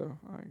list, so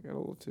I got a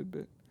little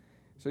tidbit.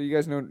 So you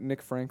guys know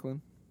Nick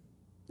Franklin?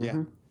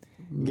 Yeah.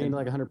 Gained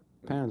like 100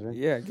 pounds, right?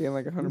 Yeah, gained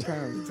like 100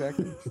 pounds,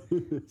 exactly.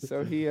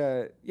 So he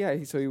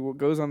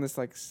goes on this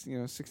like, you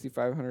know,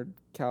 6,500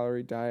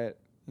 calorie diet,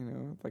 you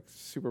know, like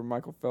super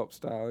Michael Phelps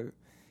style.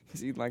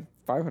 He's eating like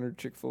 500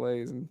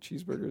 Chick-fil-A's and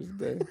cheeseburgers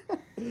a day.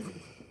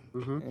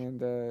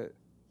 Mm-hmm.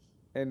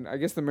 And I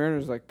guess the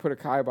Mariners like put a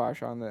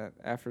kibosh on that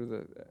after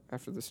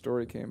the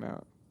story came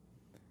out.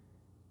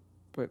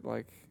 But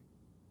like,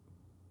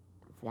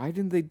 why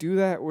didn't they do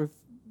that with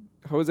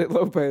Jose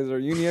Lopez or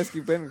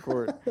Yuniesky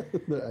Betancourt?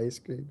 The ice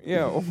cream.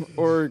 Yeah,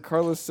 or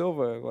Carlos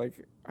Silva.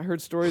 Like, I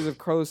heard stories of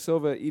Carlos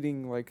Silva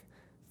eating like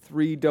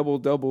 3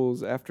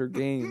 double-doubles after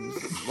games.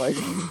 Like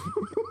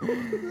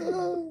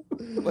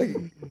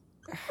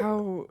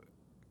how?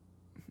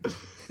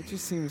 It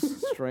just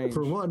seems strange.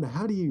 For one,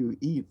 how do you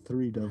eat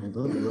 3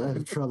 double-doubles? I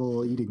have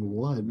trouble eating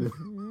 1. Yeah,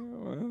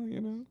 well,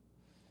 you know,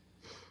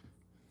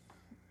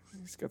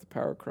 he's got the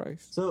power of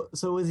Christ. So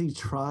was he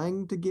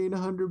trying to gain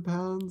 100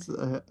 pounds? He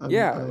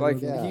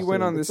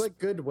went on this. It's like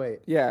good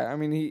weight. Yeah, I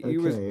mean, he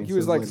was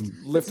so like when-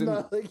 lifting. It's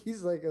not like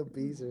he's like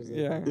obese or something.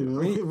 Yeah,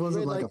 It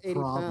wasn't weighed like like a 80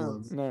 problem.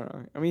 pounds.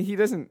 no. I mean, he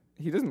doesn't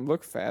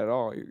look fat at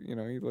all. You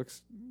know, he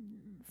looks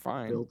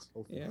fine. Built.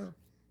 Yeah,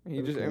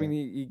 He just, I Okay. mean,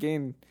 he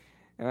gained,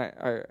 and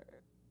I,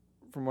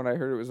 from what I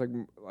heard, it was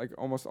like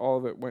almost all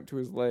of it went to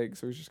his legs,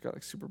 so he's just got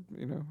like super,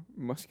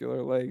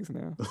 muscular legs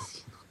now.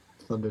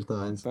 Thunder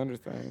thighs. Thunder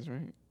thighs,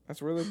 right?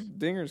 That's where the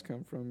dingers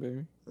come from,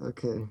 baby.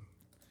 Okay.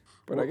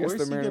 But I guess Where's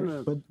the he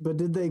Mariners. gonna- But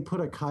did they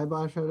put a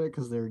kibosh on it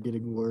because they were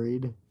getting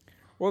worried?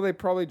 Well, they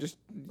probably just.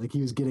 Like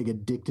he was getting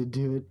addicted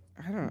to it?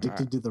 I don't know.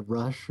 Addicted to the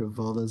rush of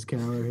all those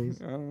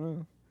calories? I don't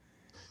know.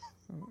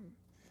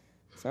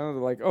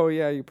 Sounded like, oh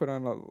yeah, you put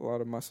on a lot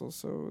of muscle,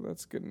 so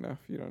that's good enough.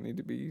 You don't need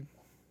to be.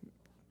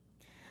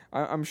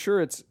 I'm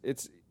sure it's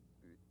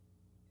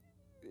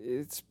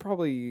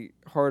probably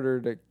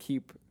harder to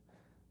keep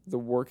the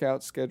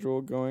workout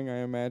schedule going. I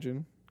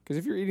imagine, because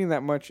if you're eating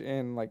that much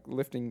and like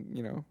lifting,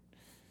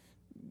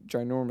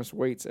 ginormous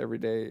weights every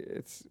day,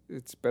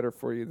 it's better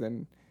for you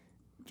than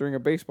during a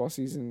baseball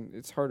season.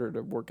 It's harder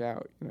to work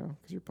out, because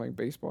you're playing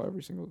baseball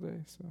every single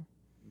day. So.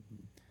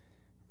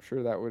 I'm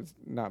sure that would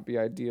not be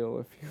ideal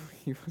if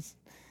he was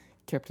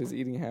kept his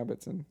eating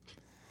habits and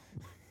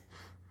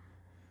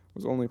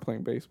was only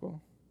playing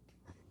baseball.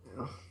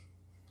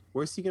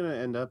 Where's he gonna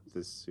end up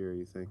this year?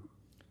 You think?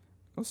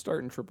 He'll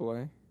start in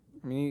AAA.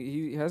 I mean,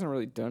 he hasn't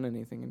really done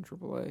anything in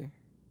AAA,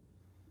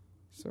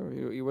 so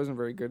he wasn't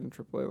very good in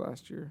AAA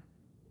last year.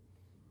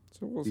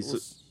 So we'll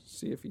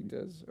see if he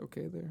does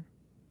okay there.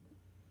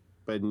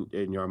 But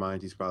in your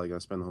mind, he's probably gonna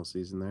spend the whole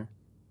season there.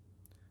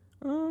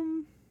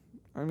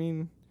 I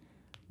mean,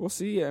 we'll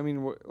see. I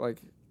mean, what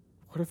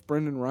if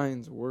Brendan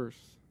Ryan's worse?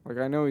 Like,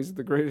 I know he's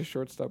the greatest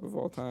shortstop of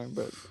all time,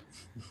 but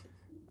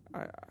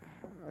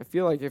I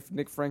feel like if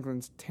Nick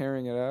Franklin's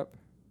tearing it up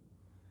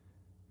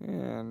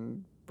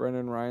and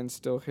Brendan Ryan's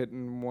still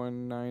hitting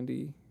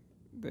 190,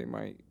 they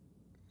might.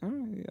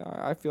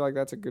 I feel like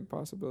that's a good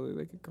possibility.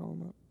 They could call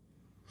him up.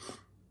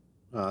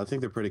 I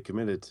think they're pretty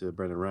committed to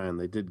Brendan Ryan.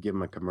 They did give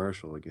him a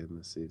commercial again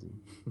this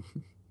season.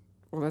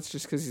 Well, that's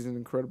just because he's an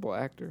incredible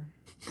actor.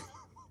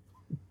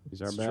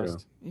 He's our It's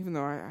best. Even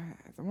though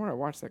the more I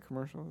watch that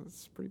commercial,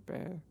 it's pretty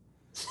bad.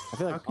 I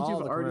feel How like could you all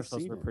have the already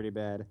commercials seen were it? pretty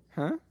bad.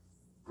 Huh?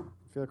 I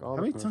feel like all How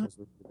the many commercials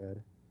were pretty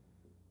bad.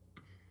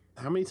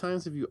 How many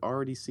times have you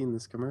already seen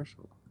this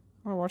commercial?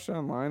 I watched it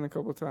online a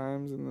couple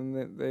times, and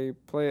then they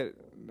play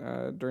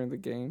it during the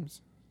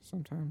games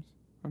sometimes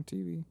on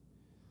TV.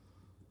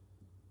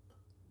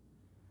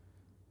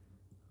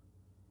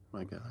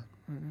 My God,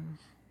 I know.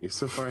 you're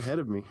so far ahead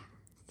of me.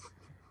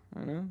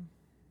 I know.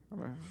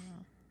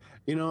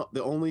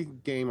 The only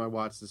game I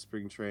watched this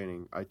spring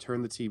training, I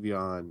turned the TV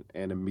on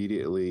and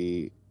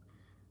immediately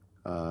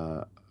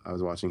I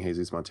was watching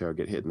Jesus Montero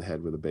get hit in the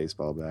head with a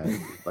baseball bat.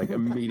 Like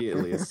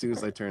immediately, as soon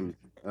as I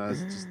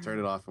just turned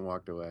it off and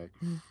walked away.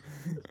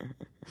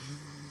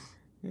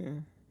 Yeah.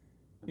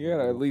 You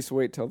gotta at least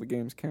wait till the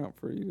games count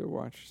for you to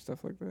watch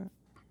stuff like that.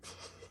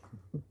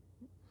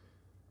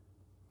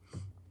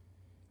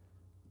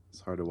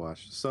 It's hard to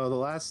watch. So the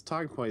last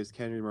talking point is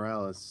Kenry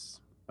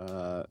Morales.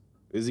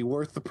 Is he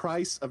worth the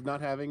price of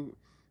not having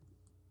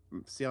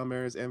Seattle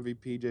Mariners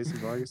MVP Jason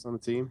Vargas on the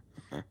team?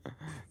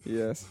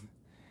 Yes.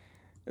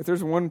 If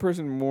there's one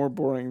person more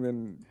boring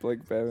than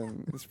Blake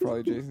Bevan, it's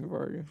probably Jason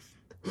Vargas.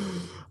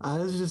 I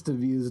was just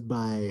amused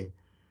by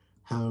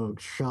how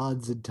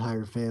Sean's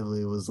entire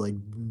family was like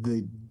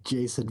the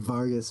Jason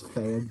Vargas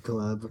fan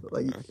club.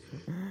 Like,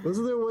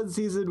 wasn't there one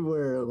season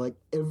where like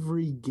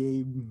every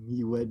game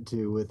you went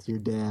to with your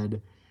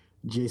dad,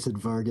 Jason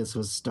Vargas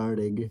was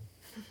starting?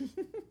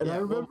 And I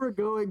remember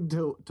going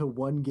to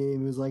one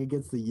game, it was like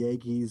against the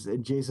Yankees,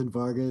 and Jason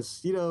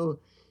Vargas, he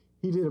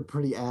did a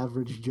pretty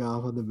average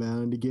job on the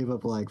mound. He gave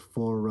up like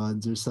 4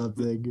 runs or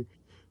something.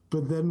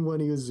 But then when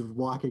he was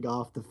walking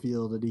off the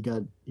field and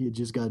he had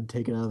just gotten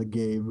taken out of the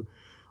game,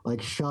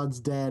 like Sean's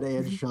dad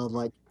and Sean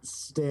like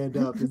stand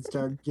up and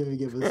start giving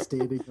him a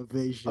standing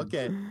ovation.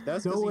 Okay,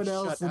 that's No because one he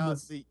else shut in out.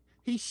 the-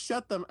 He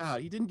shut them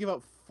out. He didn't give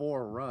up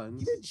 4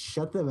 runs. He didn't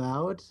shut them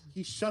out.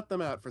 He shut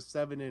them out for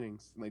 7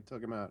 innings, and they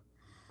took him out.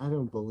 I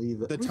don't believe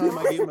that. The time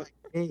I gave him,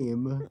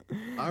 game.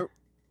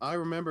 I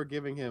remember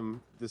giving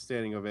him the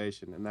standing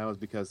ovation, and that was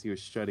because he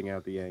was shutting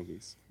out the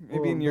Yankees.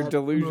 Maybe in your that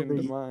delusion to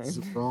movie mind. is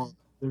wrong.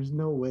 There's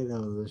no way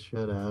that was a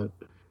shutout.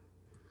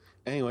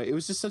 Anyway, it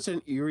was just such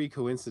an eerie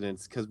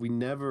coincidence because we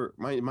never.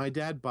 My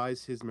dad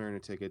buys his Mariner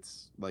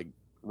tickets like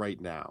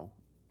right now,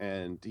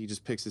 and he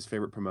just picks his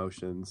favorite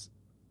promotions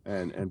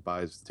and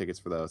buys tickets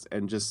for those.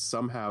 And just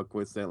somehow,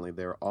 coincidentally,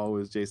 they were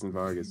always Jason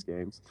Vargas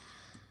games.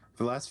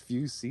 For the last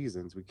few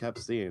seasons, we kept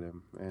seeing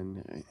him,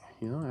 and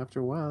after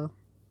a while,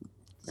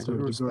 I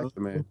Started grew to to grow respect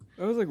the man.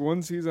 That was like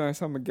one season I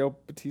saw Miguel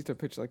Batista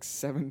pitch like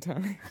 7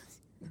 times.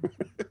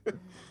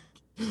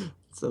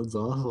 Sounds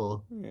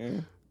awful.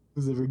 Yeah.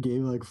 Was every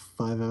game like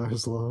 5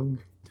 hours long?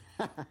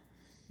 Yeah,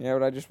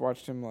 but I just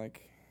watched him I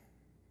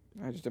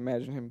just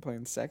imagine him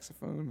playing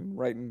saxophone and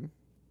writing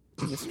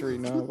mystery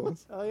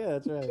novels. Oh yeah,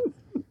 that's right.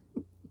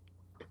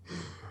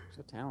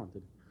 So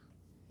talented.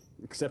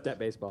 Except at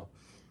baseball.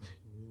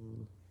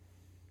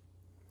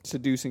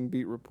 Seducing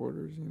beat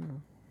reporters,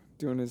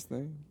 doing his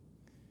thing.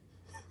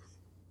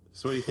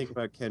 So, what do you think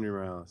about Kenry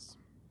Morales?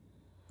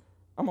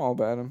 I'm all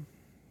about him.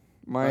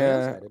 My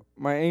I'm excited.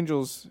 my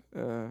Angels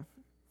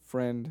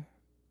friend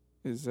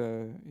is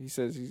he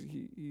says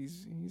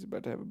he's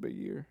about to have a big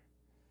year.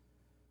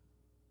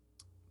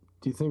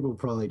 Do you think we'll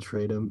probably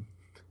trade him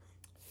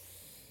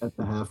at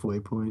the halfway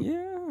point?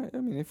 Yeah, I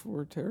mean, if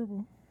we're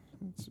terrible,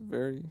 it's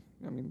very.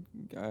 I mean,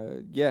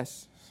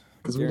 yes,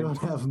 Because we don't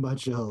guaranteed. have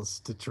much else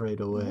to trade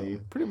away.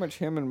 Pretty much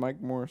him and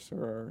Mike Morse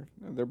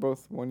they're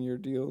both 1-year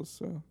deals.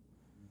 So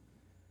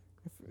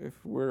if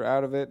we're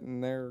out of it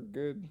and they're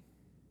good,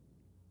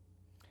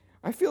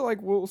 I feel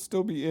like we'll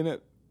still be in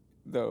it,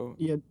 though.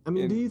 Yeah, I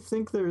mean, And- do you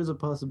think there is a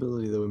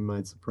possibility that we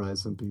might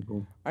surprise some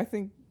people? I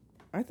think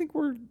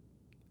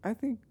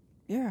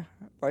yeah.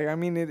 Like, I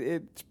mean,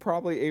 it's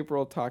probably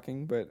April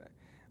talking, but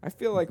I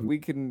feel like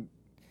we've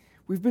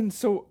been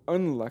so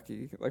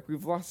unlucky. Like,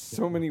 we've lost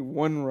so many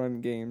one-run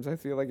games. I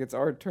feel like it's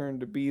our turn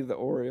to be the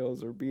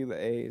Orioles or be the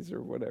A's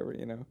or whatever,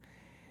 you know.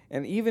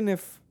 And even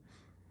if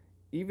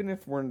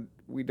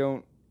we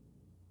don't,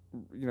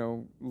 you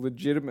know,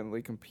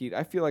 legitimately compete,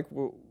 I feel like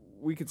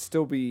we could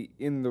still be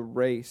in the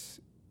race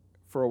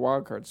for a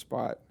wild card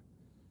spot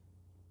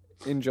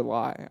in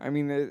July. I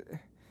mean,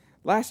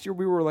 last year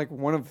we were like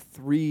one of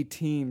 3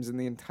 teams in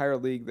the entire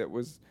league that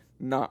was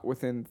not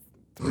within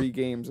 3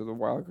 games of the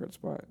wild card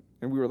spot,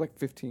 and we were like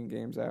 15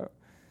 games out.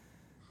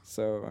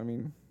 So, I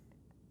mean,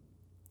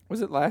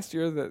 was it last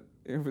year that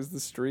it was the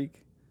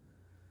streak?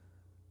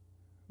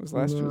 Was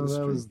last year No, the that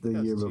streak? was the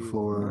year That's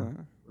before,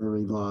 where we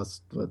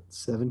lost,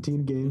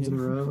 17 games in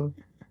a row?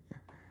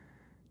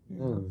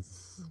 That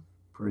was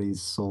pretty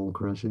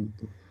soul-crushing.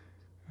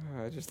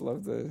 I just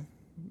love the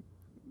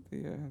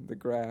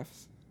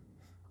graphs.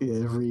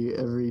 Yeah,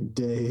 every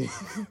day,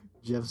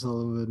 Jeff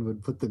Sullivan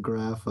would put the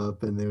graph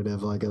up, and they would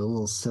have like a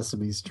little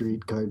Sesame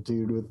Street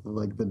cartoon with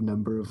like the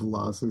number of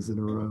losses in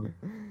a row.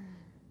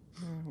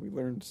 We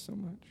learned so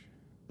much.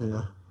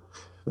 Yeah,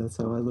 that's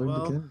how I learned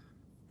Well, to count.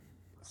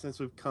 Since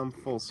we've come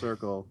full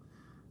circle,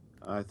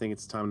 I think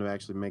it's time to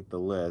actually make the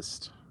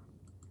list.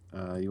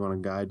 You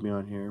want to guide me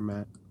on here,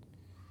 Matt?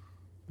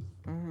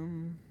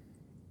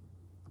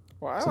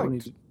 Well, I So like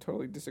many-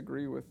 totally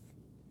disagree with.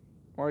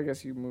 Well, I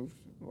guess you moved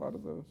a lot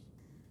of those.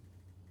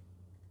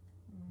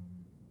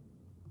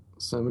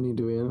 So many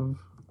do we have?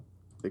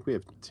 I think we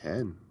have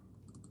 10.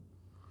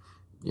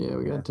 Yeah,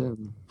 we got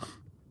 10.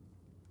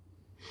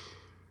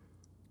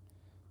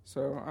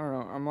 So I don't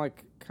know. I'm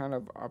like kind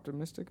of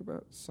optimistic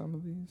about some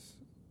of these.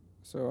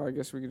 So I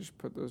guess we could just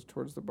put those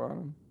towards the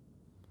bottom.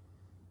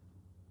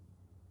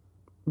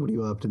 What are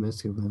you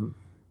optimistic about?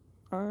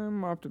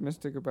 I'm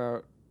optimistic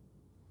about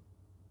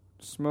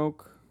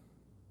Smoke,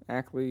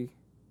 Ackley,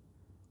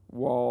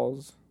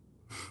 Walls.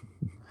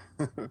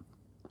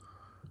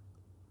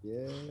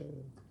 Yeah.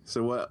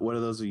 So what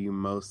of those are you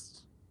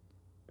most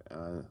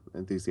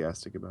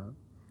enthusiastic about?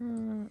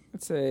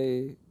 I'd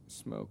say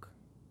Smoke.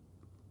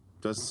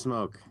 Just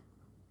Smoke.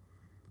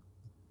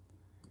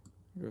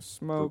 I'd go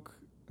Smoke,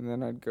 and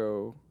then I'd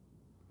go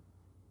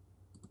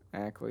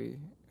Ackley,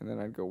 and then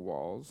I'd go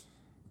Walls.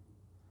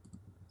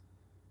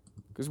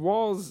 Because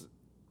Walls,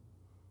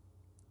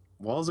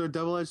 Walls are a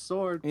double-edged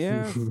sword.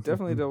 yeah, it's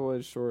definitely a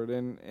double-edged sword,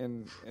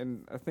 and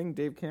I think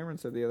Dave Cameron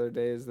said the other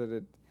day is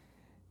that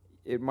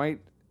it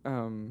might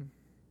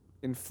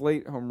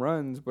inflate home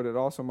runs, but it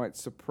also might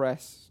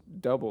suppress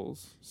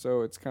doubles.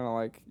 So it's kind of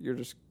like you're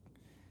just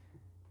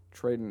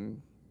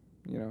trading,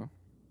 you know,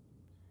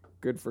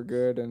 good for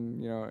good,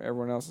 and you know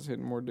everyone else is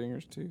hitting more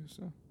dingers too.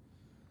 So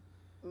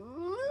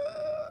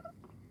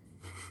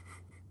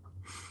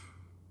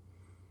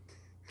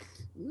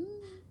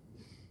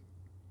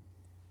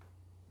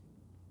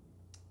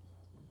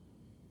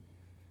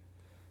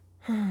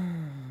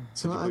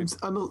So I'm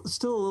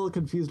still a little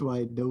confused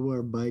why no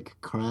more Mike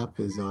Crap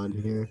is on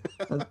here.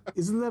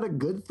 Isn't that a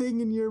good thing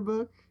in your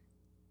book?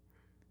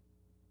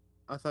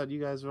 I thought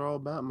you guys were all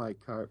about Mike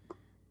Carp.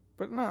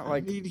 but not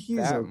like I mean, he's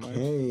that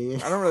okay.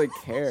 much. I don't really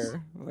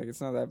care. Like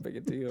it's not that big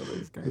a deal. That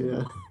he's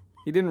Yeah,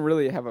 he didn't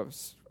really have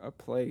a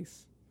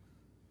place.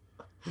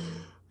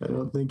 I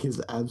don't think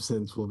his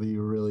absence will be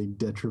really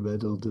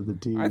detrimental to the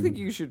team. I think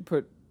you should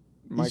put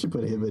You should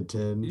put him at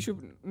 10.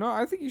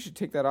 I think you should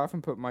take that off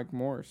and put Mike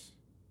Morse.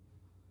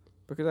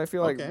 Because I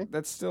feel like Okay.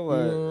 that's still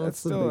a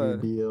that's a bigger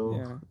deal.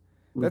 Yeah.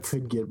 We that's-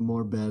 could get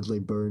more badly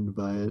burned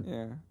by it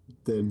Yeah.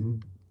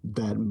 than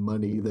that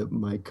money that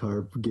Mike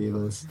Carp gave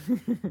us.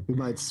 We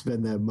might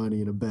spend that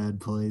money in a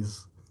bad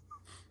place.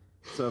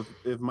 So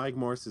if Mike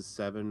Morse is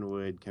 7,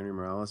 would Kenry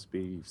Morales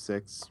be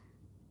 6?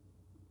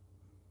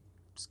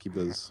 Just keep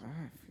those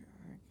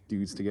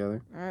dudes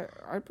together.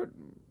 I put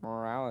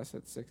Morales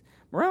at 6.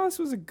 Morales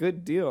was a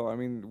good deal. I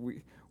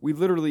mean, we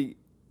literally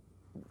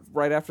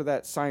right after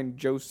that signed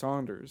Joe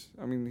Saunders.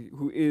 I mean,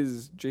 who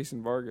is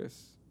Jason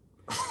Vargas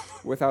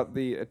without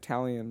the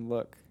Italian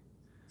look,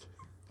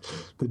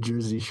 The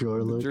Jersey Shore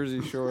the look.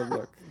 Jersey Shore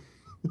look.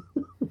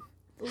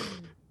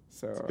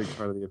 So Big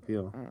part of the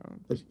appeal. I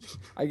don't know.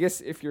 I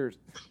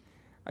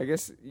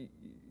guess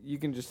you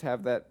can just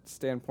have that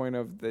standpoint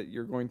of that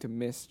you're going to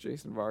miss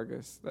Jason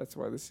Vargas. That's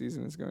why the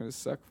season is going to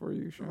suck for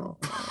you, Sean.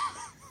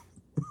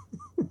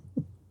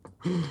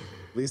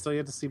 At least I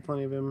get to see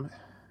plenty of him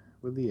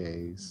with the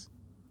A's.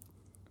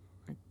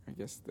 I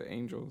guess the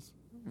Angels.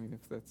 I mean,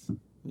 if that's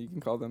you can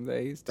call them the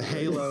A's. The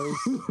too. Halos.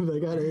 They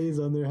got A's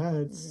on their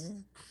hats.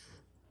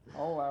 Yeah.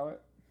 I'll allow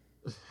it.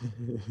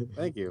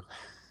 Thank you.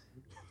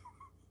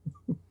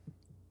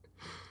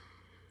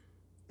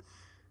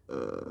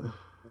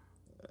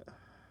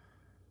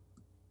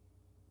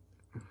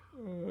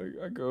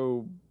 I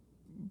go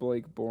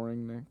Blake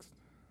Boring next.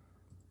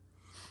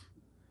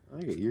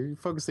 Okay, you're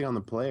focusing on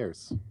the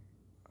players.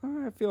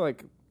 I feel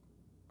like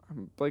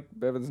Blake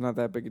Bevan's not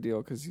that big a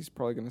deal because he's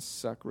probably going to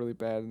suck really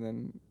bad and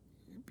then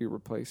be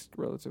replaced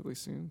relatively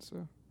soon.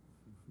 So,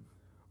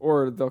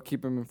 or they'll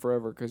keep him in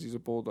forever because he's a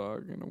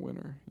bulldog and a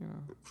winner. You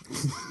know,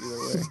 either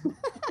way.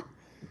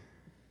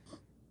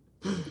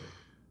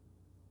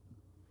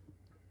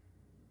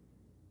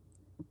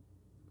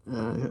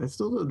 I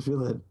still don't feel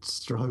that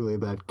strongly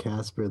about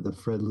Casper the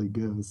Friendly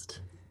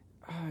Ghost.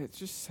 It's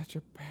just such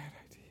a bad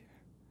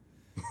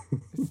idea.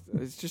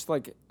 It's just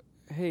like,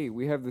 hey,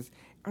 we have this.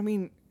 I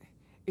mean,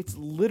 it's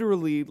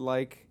literally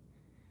like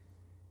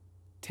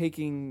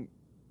taking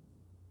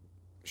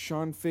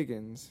Sean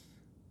Figgins.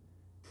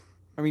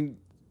 I mean,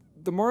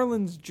 the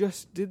Marlins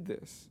just did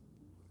this.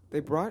 They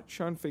brought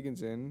Sean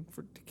Figgins in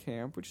to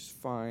camp, which is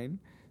fine.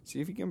 See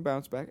if he can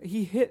bounce back.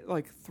 He hit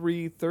like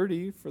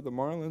 330 for the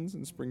Marlins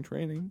in spring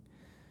training,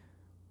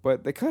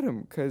 but they cut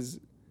him because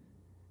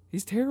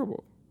he's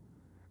terrible.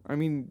 I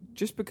mean,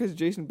 just because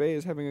Jason Bay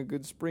is having a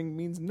good spring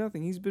means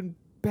nothing. He's been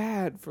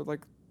bad for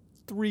like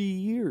 3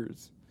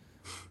 years.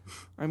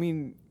 I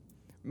mean,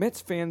 Mets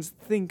fans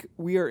think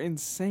we are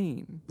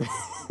insane.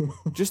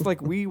 Just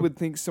like we would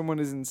think someone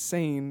is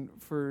insane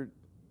for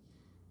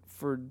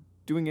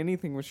doing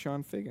anything with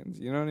Sean Figgins.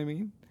 You know what I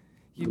mean?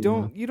 You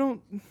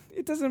don't,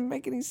 it doesn't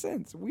make any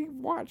sense. We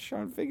watched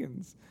Sean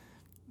Figgins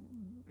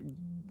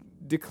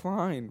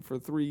decline for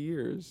 3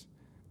 years.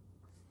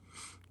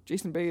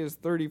 Jason Bay is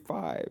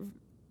 35.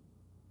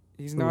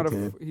 He's not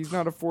he's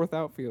not a fourth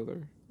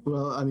outfielder.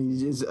 Well, I mean,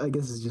 I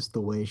guess it's just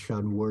the way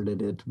Sean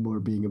worded it, more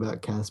being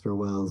about Casper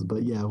Wells.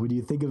 But yeah, when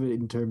you think of it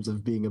in terms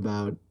of being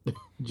about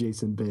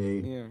Jason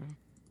Bay,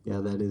 yeah,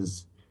 that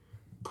is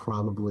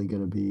probably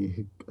going to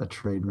be a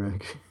train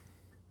wreck.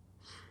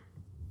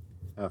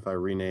 If I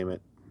rename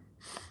it.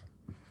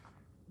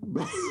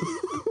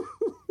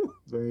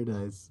 Very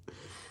nice.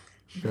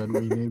 Sean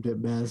renamed it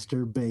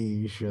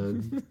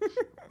Masturbation.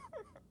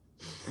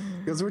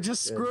 Because we're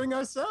just screwing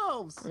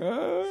ourselves.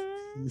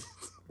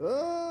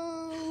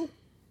 Oh.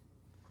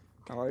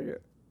 I like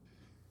it.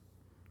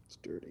 It's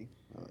dirty.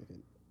 I like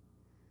it.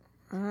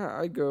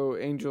 I go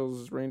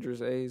Angels,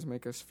 Rangers, A's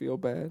make us feel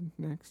bad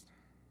next.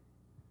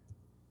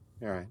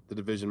 All right. The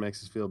division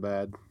makes us feel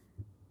bad.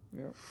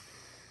 Yep.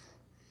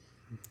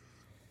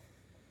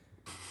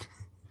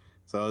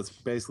 So it's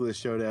basically a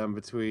showdown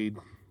between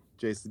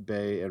Jason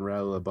Bay and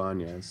Raul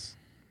Ibanez.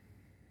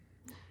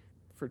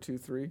 For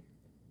 2-3.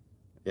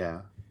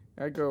 Yeah.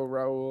 I go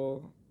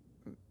Raul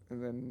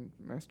and then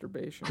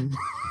Masturbation.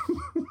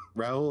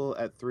 Raul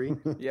at 3?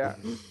 Yeah.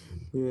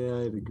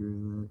 Yeah, I'd agree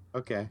with that.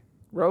 Okay.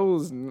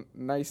 Raul's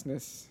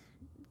niceness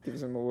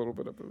gives him a little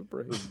bit of a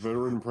break. This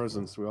veteran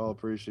presence we all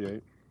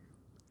appreciate.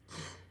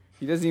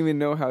 He doesn't even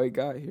know how he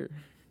got here.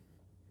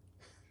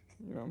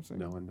 You know what I'm saying?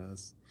 No one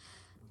does.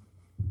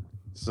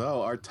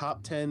 So, our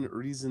top 10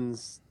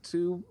 reasons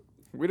to...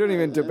 We don't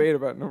even debate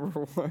about number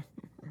 1.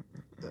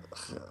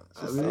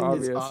 I mean,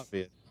 obvious. It's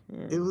obvious.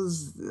 Yeah. it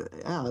was,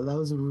 that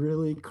was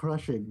really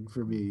crushing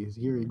for me,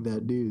 hearing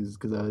that news,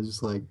 because I was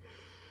just like,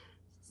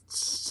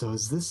 so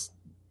is this...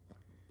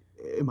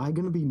 Am I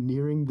going to be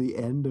nearing the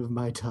end of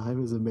my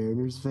time as a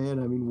Mariners fan?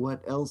 I mean,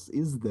 what else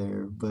is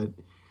there? But,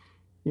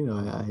 you know,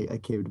 I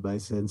came to my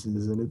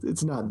senses, and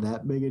it's not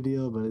that big a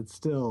deal, but it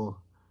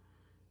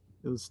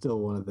was still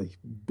one of the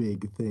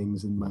big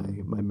things in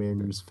my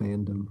Mariners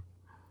fandom.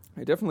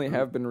 I definitely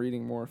have been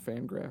reading more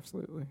Fangraphs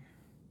lately.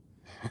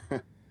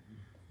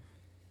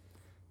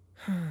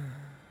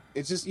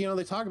 It's just, you know,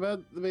 they talk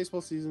about the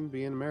baseball season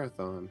being a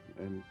marathon,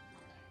 and,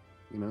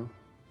 you know,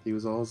 he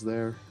was always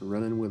there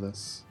running with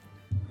us,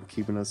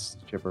 keeping us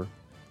chipper.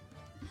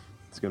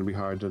 It's going to be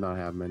hard to not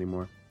have him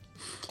anymore.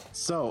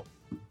 So,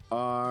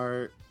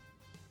 our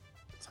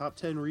top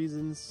 10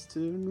 reasons to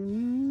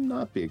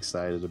not be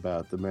excited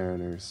about the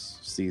Mariners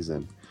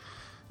season.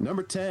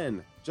 Number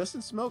 10,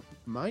 Justin Smoak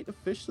might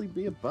officially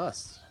be a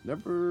bust.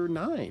 Number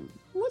 9,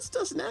 what's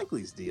Dustin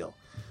Ackley's deal?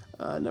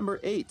 Number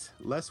 8,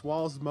 less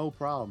walls, mo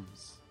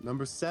problems.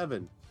 Number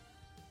 7,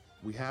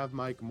 we have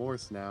Mike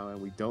Morse now,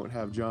 and we don't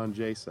have John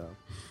Jaso.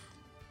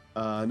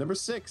 Number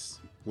 6,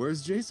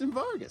 where's Jason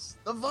Vargas?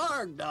 The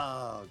Varg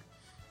dog.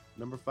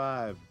 Number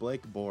 5,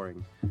 Blake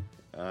Boring.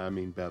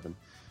 Bevan.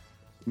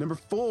 Number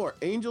 4,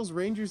 Angels,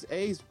 Rangers,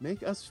 A's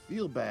make us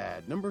feel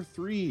bad. Number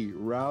 3,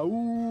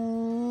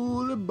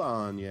 Raul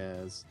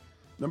Ibanez.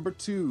 Number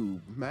 2,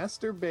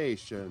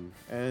 Masturbation.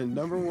 And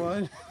number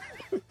 1,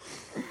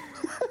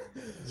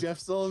 Jeff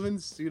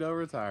Sullivan's pseudo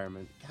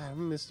retirement. God, I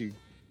miss you,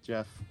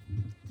 Jeff.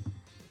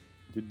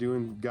 You're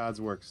doing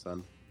God's work,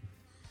 son.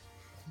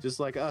 Just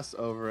like us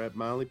over at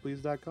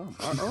mildlypleased.com,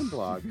 our own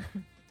blog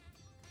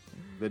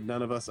that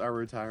none of us are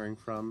retiring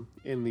from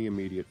in the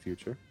immediate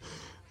future.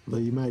 Though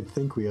you might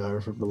think we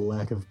are from the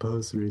lack of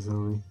posts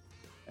recently.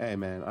 Hey,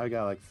 man, I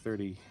got like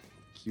 30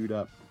 queued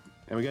up.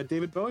 And we got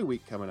David Bowie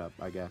week coming up,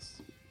 I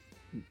guess.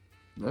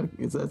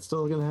 Is that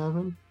still going to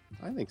happen?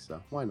 I think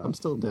so. Why not? I'm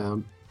still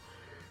down.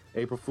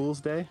 April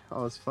Fool's Day.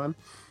 Oh, it's fun.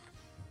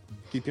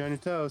 Keep you on your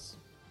toes.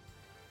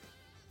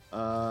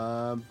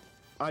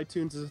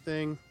 iTunes is a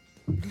thing.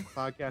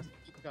 Podcast.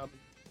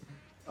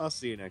 I'll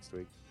see you next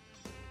week.